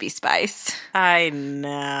I'm Baby Spice. I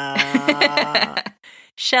know.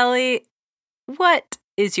 Shelley, what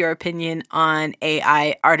is your opinion on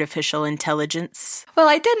AI, artificial intelligence? Well,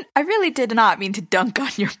 I really did not mean to dunk on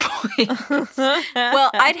your point.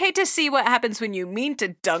 Well, I'd hate to see what happens when you mean to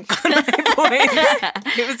dunk on my point.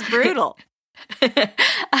 It was brutal.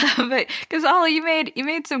 But because Ollie, you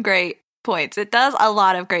made some great points. It does a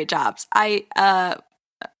lot of great jobs.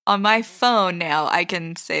 On my phone now, I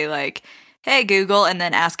can say like, "Hey Google," and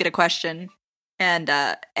then ask it a question. And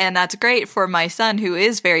that's great for my son, who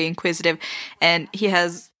is very inquisitive, and he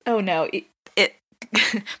has. Oh no! It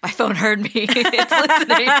my phone heard me. It's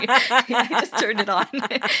listening. I just turned it on.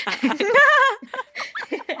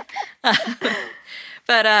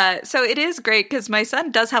 But so it is great because my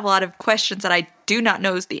son does have a lot of questions that I do not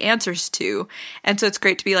know the answers to. And so it's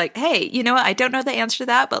great to be like, hey, you know what? I don't know the answer to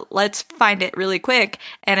that, but let's find it really quick.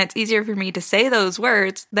 And it's easier for me to say those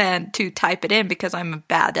words than to type it in because I'm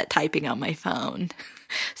bad at typing on my phone.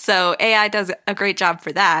 So AI does a great job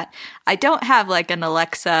for that. I don't have like an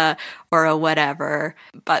Alexa or a whatever,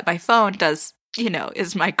 but my phone does,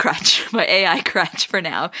 is my crutch, my AI crutch for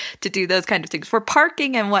now to do those kind of things. For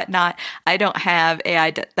parking and whatnot, I don't have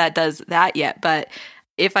AI that does that yet, but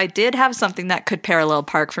if I did have something that could parallel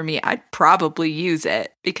park for me, I'd probably use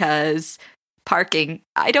it because parking,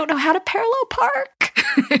 I don't know how to parallel park.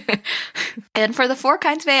 And for the 4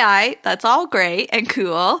 kinds of AI, that's all great and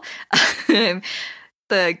cool.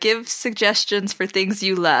 The give suggestions for things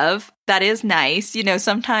you love, that is nice.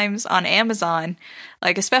 Sometimes on Amazon,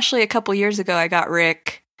 like especially a couple years ago, I got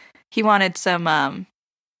Rick. He wanted some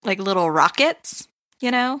like little rockets,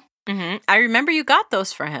 Mm-hmm. I remember you got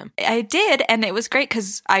those for him. I did, and it was great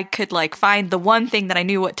because I could like find the one thing that I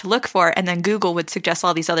knew what to look for, and then Google would suggest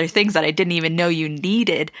all these other things that I didn't even know you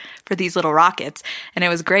needed for these little rockets. And it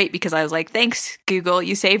was great because I was like, thanks, Google.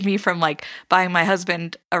 You saved me from like buying my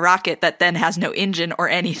husband a rocket that then has no engine or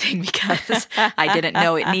anything because I didn't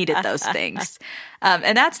know it needed those things.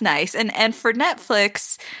 And that's nice. And for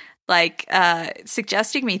Netflix, like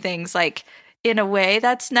suggesting me things like in a way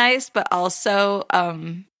that's nice, but also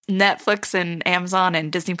Netflix and Amazon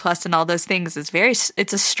and Disney Plus and all those things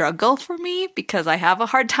it's a struggle for me because I have a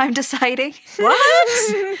hard time deciding. What?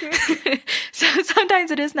 So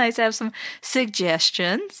sometimes it is nice to have some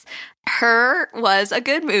suggestions. Her was a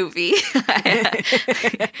good movie.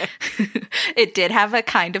 It did have a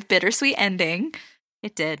kind of bittersweet ending.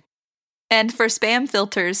 It did. And for spam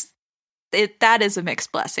filters, that is a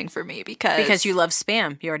mixed blessing for me because you love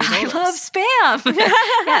spam. You already know I this. love spam.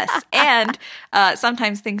 Yes. And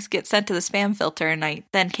sometimes things get sent to the spam filter and I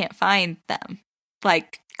then can't find them.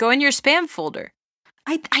 Like, go in your spam folder.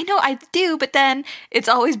 I know I do, but then it's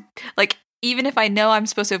always like, even if I know I'm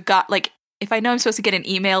supposed to have got, like, if I know I'm supposed to get an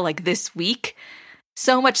email like this week,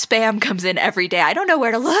 so much spam comes in every day. I don't know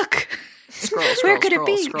where to look. Where could it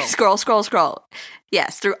be? Scroll.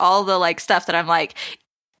 Yes, through all the like stuff that I'm like,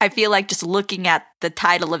 I feel like just looking at the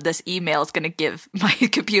title of this email is going to give my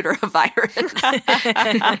computer a virus.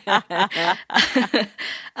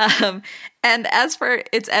 And as for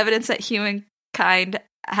its evidence that humankind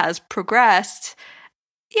has progressed,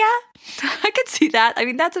 yeah, I could see that. I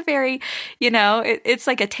mean, that's a very, it's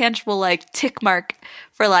like a tangible like tick mark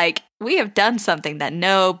for like, we have done something that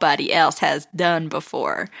nobody else has done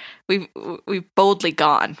before. We've boldly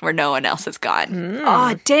gone where no one else has gone.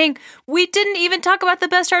 Oh, dang. We didn't even talk about the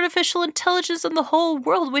best artificial intelligence in the whole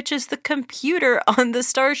world, which is the computer on the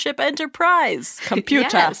Starship Enterprise. Computer.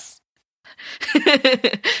 Yes.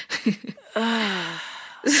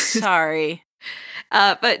 Sorry.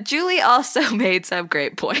 But Julie also made some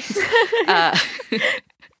great points.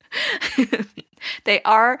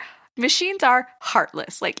 Machines are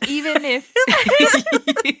heartless. Like even if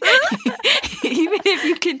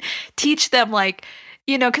you can teach them like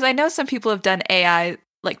because I know some people have done AI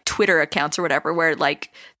like Twitter accounts or whatever, where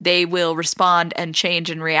like they will respond and change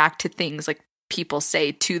and react to things like people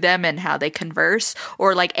say to them and how they converse,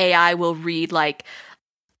 or like AI will read like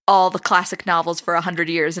all the classic novels for 100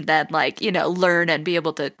 years and then like, learn and be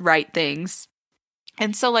able to write things.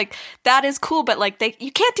 And so like that is cool, but like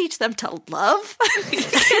you can't teach them to love. You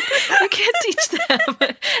can't teach them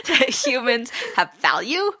that humans have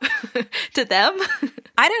value to them.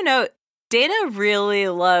 I don't know. Data really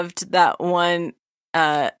loved that one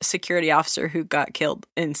security officer who got killed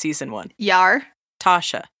in season 1. Yar.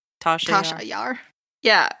 Tasha Yar.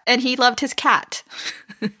 Yeah, and he loved his cat.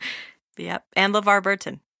 Yep, and LeVar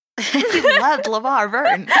Burton. He loved LeVar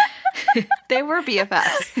Burton. They were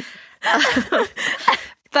BFFs.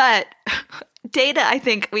 But Data, I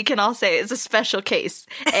think we can all say, is a special case.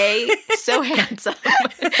 A, so handsome.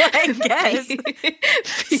 I guess.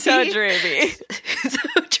 B, So dreamy. so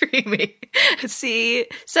dreamy. C,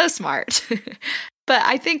 so smart. But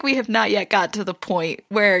I think we have not yet got to the point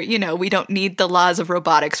where, we don't need the laws of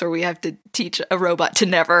robotics where we have to teach a robot to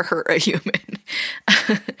never hurt a human.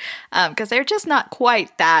 Because they're just not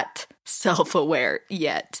quite that self-aware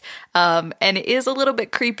yet. And it is a little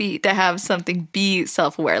bit creepy to have something be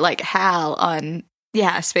self-aware, like Hal on,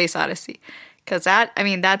 Space Odyssey. Because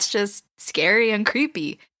that's just scary and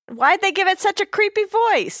creepy. Why'd they give it such a creepy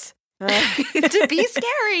voice? To be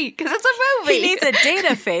scary, because it's a movie. He needs a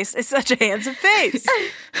Data face. It's such a handsome face.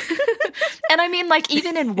 And I mean, like,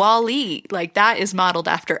 even in WALL-E, like, that is modeled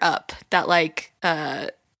after Up, that, like,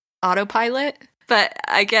 autopilot. But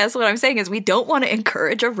I guess what I'm saying is we don't want to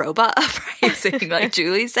encourage a robot uprising, like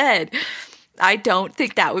Julie said. I don't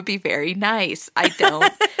think that would be very nice. I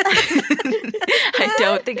don't. I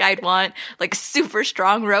don't think I'd want like super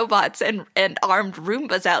strong robots and armed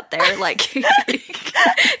Roombas out there like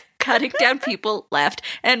cutting down people left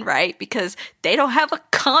and right because they don't have a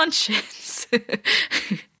conscience.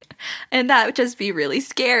 And that would just be really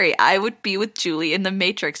scary. I would be with Julie in the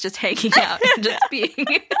Matrix just hanging out and just being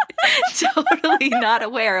totally not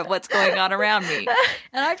aware of what's going on around me.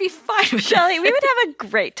 And I'd be fine with Shelly, that. we would have a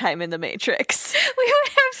great time in the Matrix. We would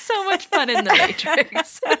have so much fun in the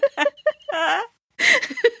Matrix.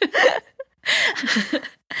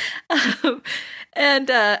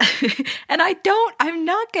 I'm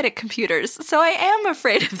not good at computers, so I am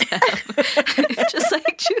afraid of them. Just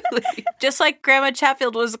like Julie. Just like Grandma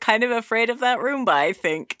Chatfield was kind of afraid of that Roomba, I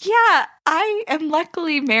think. Yeah, I am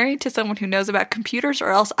luckily married to someone who knows about computers, or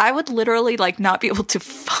else I would literally like not be able to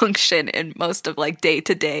function in most of like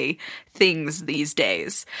day-to-day things these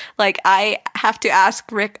days. Like I have to ask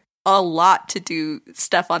Rick a lot to do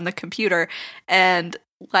stuff on the computer, and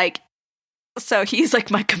like so he's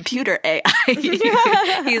like my computer AI.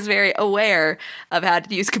 He's very aware of how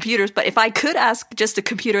to use computers. But if I could ask just a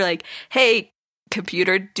computer like, hey,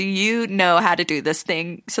 computer, do you know how to do this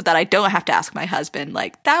thing so that I don't have to ask my husband?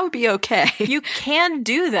 Like, that would be okay. You can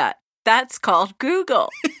do that. That's called Google.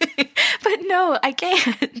 But no, I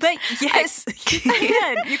can't. But yes, you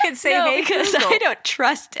can. You can say, no, hey, because Google. I don't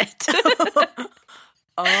trust it.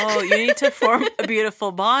 Oh, you need to form a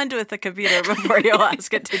beautiful bond with the computer before you'll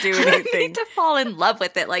ask it to do I anything. need to fall in love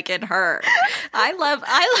with it like in Her.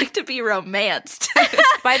 I like to be romanced.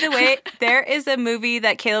 By the way, there is a movie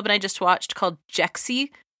that Caleb and I just watched called Jexy,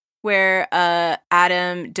 where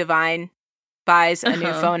Adam Devine buys a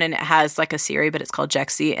new phone and it has like a Siri, but it's called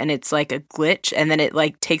Jexy, and it's like a glitch, and then it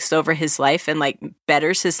like takes over his life and like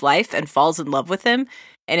betters his life and falls in love with him.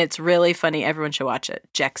 And it's really funny. Everyone should watch it.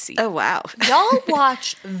 Jexy. Oh, wow. Y'all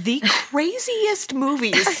watch the craziest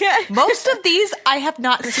movies. Most of these I have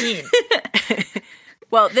not seen.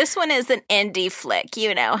 Well, this one is an indie flick.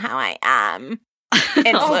 You know how I am.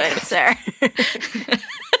 Influencer.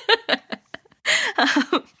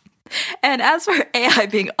 And as for AI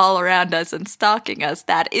being all around us and stalking us,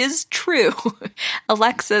 that is true.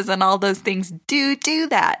 Alexas and all those things do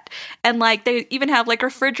that. And like they even have like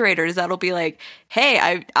refrigerators that'll be like,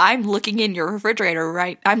 hey, I'm looking in your refrigerator,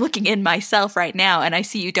 right? I'm looking in myself right now and I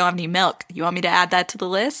see you don't have any milk. You want me to add that to the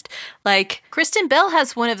list? Like Kristen Bell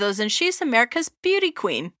has one of those and she's America's beauty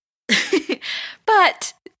queen.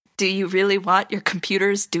 But do you really want your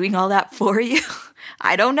computers doing all that for you?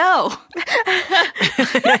 I don't know.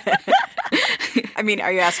 I mean,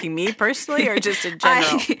 are you asking me personally or just in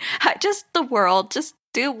general? Just the world. Just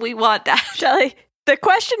do we want that? Shelly, the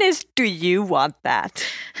question is, do you want that?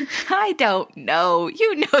 I don't know.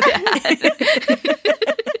 You know that.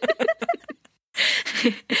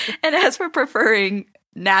 And as for preferring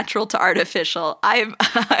natural to artificial, I'm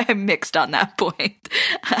mixed on that point.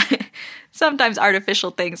 Sometimes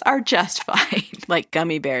artificial things are just fine. Like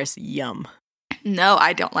gummy bears. Yum. No,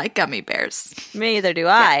 I don't like gummy bears. Me either do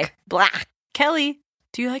I. Blah. Kelly,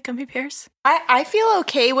 do you like gummy bears? I feel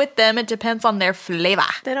okay with them. It depends on their flavor.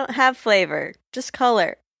 They don't have flavor, just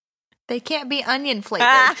color. They can't be onion flavored.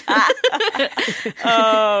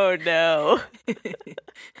 Oh, no.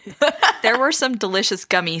 There were some delicious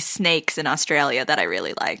gummy snakes in Australia that I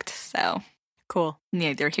really liked. So Cool.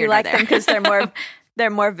 neither Do here you nor like there. them because they're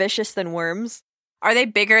more vicious than worms? Are they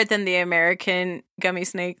bigger than the American gummy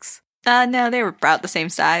snakes? No, they were about the same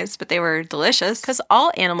size, but they were delicious. Because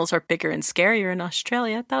all animals are bigger and scarier in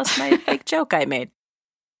Australia. That was my big joke I made.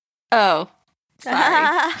 Oh, sorry.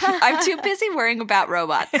 I'm too busy worrying about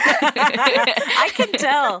robots. I can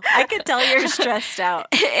tell. I can tell you're stressed out.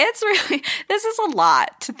 It's really, this is a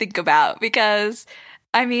lot to think about because,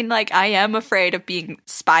 I mean, like, I am afraid of being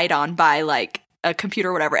spied on by, like, a computer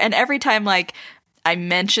or whatever. And every time, like, I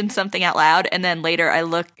mention something out loud and then later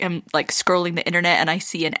I'm like scrolling the internet and I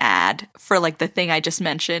see an ad for like the thing I just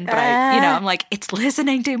mentioned, but I'm like, it's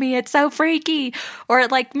listening to me. It's so freaky. Or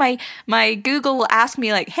like my Google will ask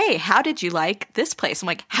me like, hey, how did you like this place? I'm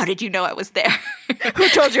like, how did you know I was there? Who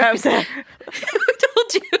told you I was there? Who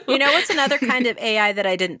told you? You know what's another kind of AI that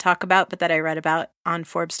I didn't talk about, but that I read about on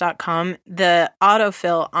Forbes.com? The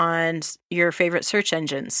autofill on your favorite search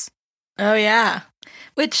engines. Oh, yeah.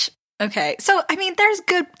 Which, okay. So, I mean, there's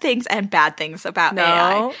good things and bad things about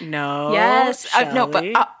AI. No. Yes. No, but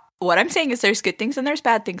Shelley. what I'm saying is there's good things and there's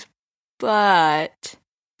bad things. But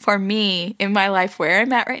for me, in my life where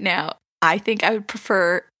I'm at right now, I think I would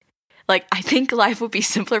prefer, like, I think life would be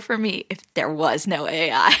simpler for me if there was no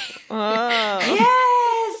AI. Oh.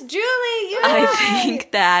 Yes, Julie, I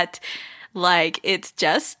think that, like, it's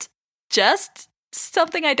just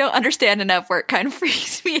something I don't understand enough where it kind of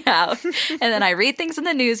freaks me out. And then I read things in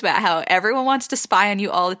the news about how everyone wants to spy on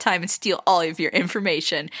you all the time and steal all of your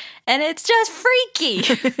information. And it's just freaky.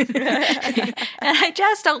 And I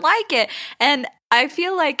just don't like it. And I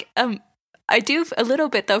feel like I do a little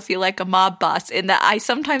bit, though, feel like a mob boss in that I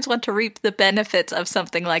sometimes want to reap the benefits of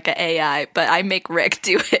something like an AI, but I make Rick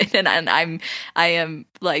do it, and I am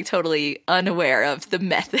like totally unaware of the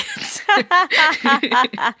methods.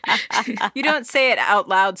 You don't say it out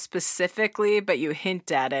loud specifically, but you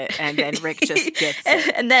hint at it, and then Rick just gets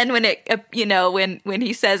it. And then when it, when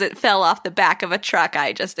he says it fell off the back of a truck,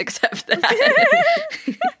 I just accept that.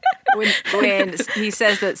 When he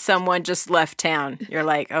says that someone just left town, you're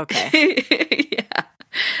like, okay. Yeah.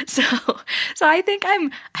 So I think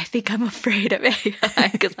I'm afraid of AI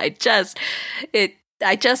because I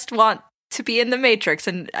just want to be in the Matrix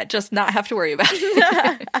and just not have to worry about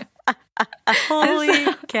it. Holy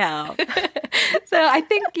cow. So I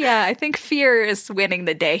think fear is winning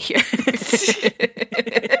the day here.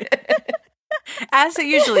 As it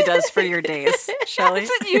usually does for your days, Shelley. As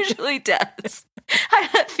it usually does. I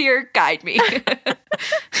let fear guide me.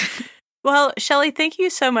 Well, Shelley, thank you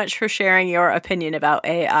so much for sharing your opinion about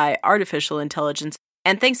AI, artificial intelligence.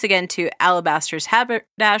 And thanks again to Alabaster's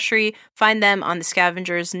Haberdashery. Find them on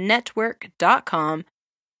thescavengersnetwork.com.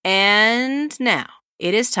 And now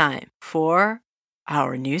it is time for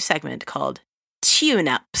our new segment called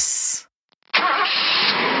Tune-Ups.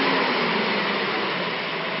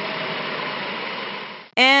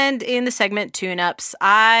 And in the segment Tune-Ups,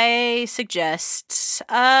 I suggest, just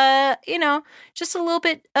a little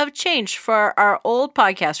bit of change for our old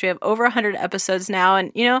podcast. We have over 100 episodes now,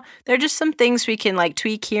 and, there are just some things we can, like,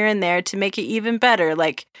 tweak here and there to make it even better.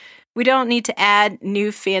 Like, we don't need to add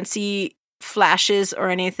new fancy flashes or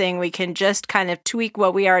anything. We can just kind of tweak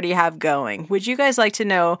what we already have going. Would you guys like to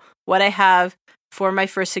know what I have for my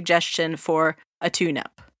first suggestion for a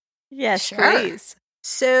tune-up? Yes, Sure. please.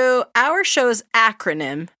 So our show's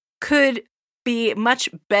acronym could be much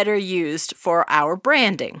better used for our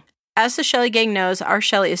branding. As the Shelley gang knows, our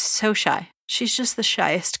Shelley is so shy. She's just the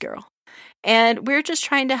shyest girl. And we're just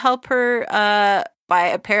trying to help her by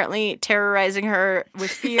apparently terrorizing her with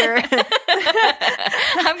fear.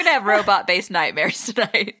 I'm going to have robot-based nightmares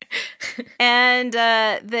tonight. And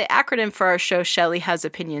the acronym for our show, Shelley Has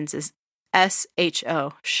Opinions, is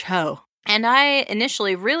SHO, show. And I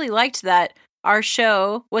initially really liked that our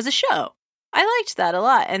show was a show. I liked that a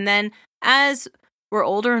lot. And then as we're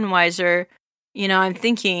older and wiser, I'm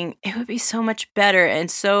thinking it would be so much better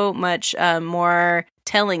and so much more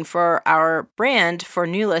telling for our brand for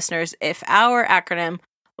new listeners if our acronym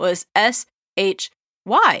was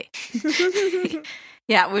SHY.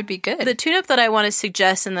 Yeah, it would be good. The tune-up that I want to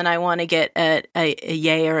suggest, and then I want to get a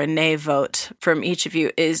yay or a nay vote from each of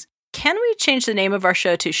you, is can we change the name of our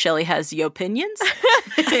show to Shelley Has Yo Opinions?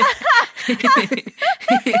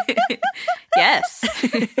 Yes.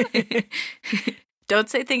 Don't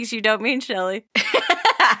say things you don't mean, Shelley.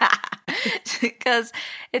 Because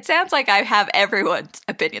it sounds like I have everyone's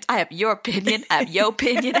opinions. I have your opinion, I have your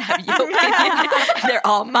opinion, I have your opinion. They're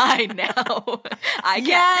all mine now.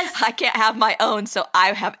 I can't have my own, so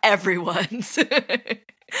I have everyone's.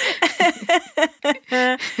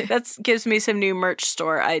 That gives me some new merch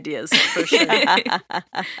store ideas for sure.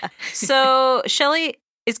 So Shelly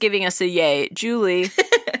is giving us a yay. Julie,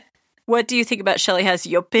 what do you think about Shelly Has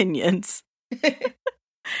Your Opinions?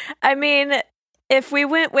 I mean, if we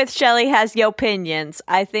went with Shelly Has Yo Opinions,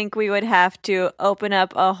 I think we would have to open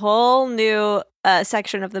up a whole new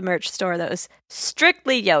section of the merch store that was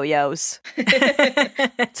strictly yo-yos.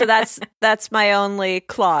 So that's my only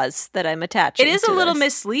clause that I'm attaching. It is a little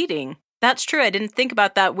misleading. That's true. I didn't think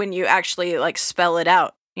about that when you actually like spell it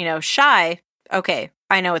out. You know, Shy. Okay,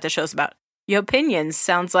 I know what the show's about. Yo Opinions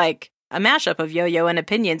sounds like a mashup of yo-yo and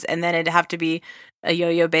opinions, and then it'd have to be a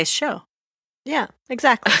yo-yo based show. Yeah,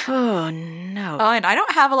 exactly. Oh no. Oh, and I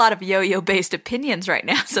don't have a lot of yo-yo based opinions right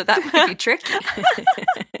now, so that might be tricky.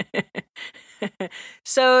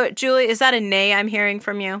 So, Julie, is that a nay I'm hearing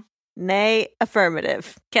from you? Nay,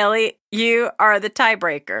 affirmative. Kelly, you are the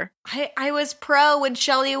tiebreaker. I was pro when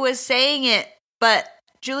Shelly was saying it, but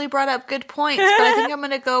Julie brought up good points. But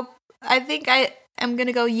I think I am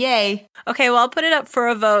gonna go yay. Okay, well, I'll put it up for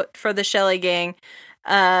a vote for the Shelly gang.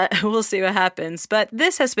 We'll see what happens. But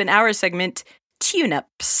this has been our segment,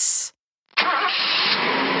 Tune-Ups.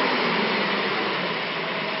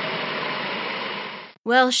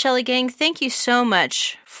 Well, Shelly gang, thank you so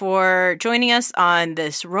much for joining us on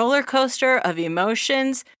this roller coaster of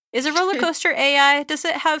emotions. Is a roller coaster AI? Does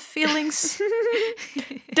it have feelings?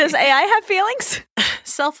 Does AI have feelings?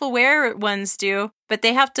 Self-aware ones do, but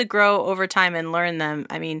they have to grow over time and learn them.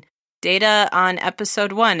 I mean, data on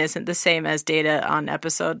episode 1 isn't the same as data on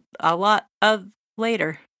episode a lot of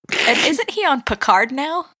later. And isn't he on Picard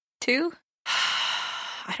now, too?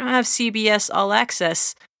 I don't have CBS All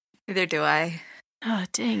Access. Neither do I. Oh,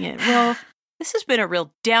 dang it. Well, this has been a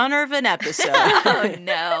real downer of an episode. Oh,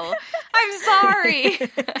 no. I'm sorry.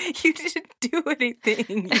 You didn't do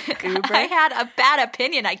anything, you goober. I had a bad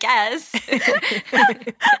opinion, I guess.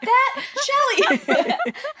 That Shelly.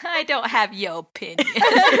 I don't have your opinion.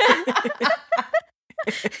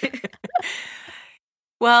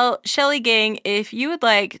 Well, Shelly gang, if you would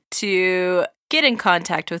like to get in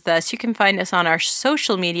contact with us, you can find us on our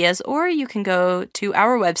social medias, or you can go to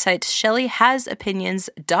our website,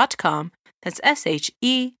 shellyhasopinions.com. That's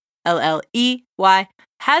SHELLEY,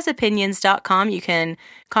 hasopinions.com. You can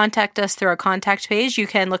contact us through our contact page. You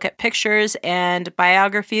can look at pictures and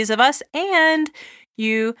biographies of us, and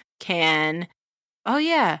you can,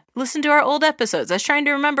 listen to our old episodes. I was trying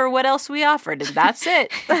to remember what else we offered, and that's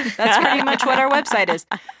it. That's pretty much what our website is.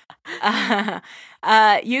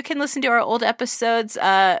 You can listen to our old episodes.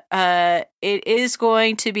 It is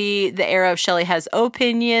going to be the era of Shelly Has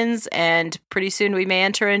Opinions, and pretty soon we may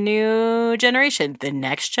enter a new generation. The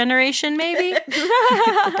next generation, maybe?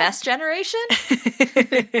 The best generation?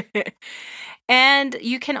 And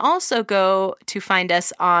you can also go to find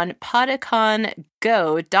us on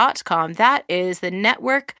podicongo.com. That is the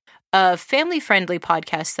network of family-friendly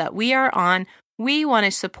podcasts that we are on. We want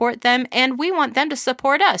to support them, and we want them to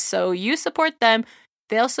support us. So you support them,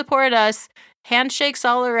 they'll support us. Handshakes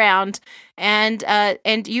all around, and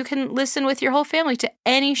you can listen with your whole family to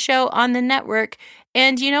any show on the network.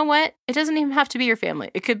 And you know what? It doesn't even have to be your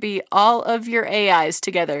family. It could be all of your AIs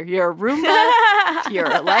together. Your Roomba, your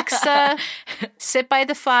Alexa, sit by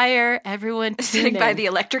the fire. Everyone sitting by the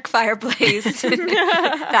electric fireplace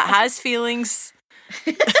that has feelings.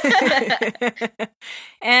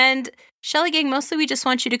 And Shelly gang, mostly we just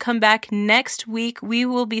want you to come back next week. We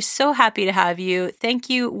will be so happy to have you.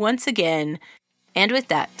 Thank you once again. And with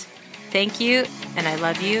that, thank you, and I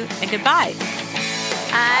love you, and goodbye.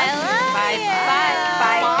 I love Bye, you. bye,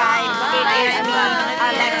 bye, bye. It is me,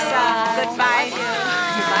 Alexa. Goodbye.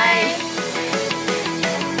 Bye.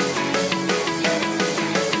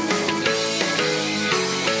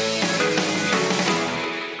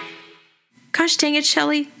 Gosh dang it,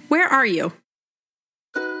 Shelly. Where are you?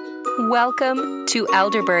 Welcome to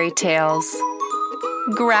Elderberry Tales.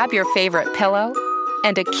 Grab your favorite pillow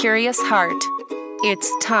and a curious heart.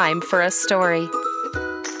 It's time for a story.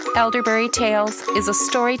 Elderberry Tales is a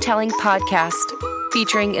storytelling podcast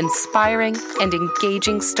featuring inspiring and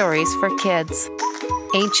engaging stories for kids,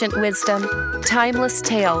 ancient wisdom, timeless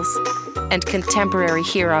tales, and contemporary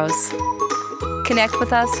heroes. Connect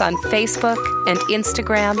with us on Facebook and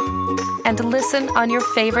Instagram, and listen on your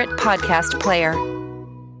favorite podcast player.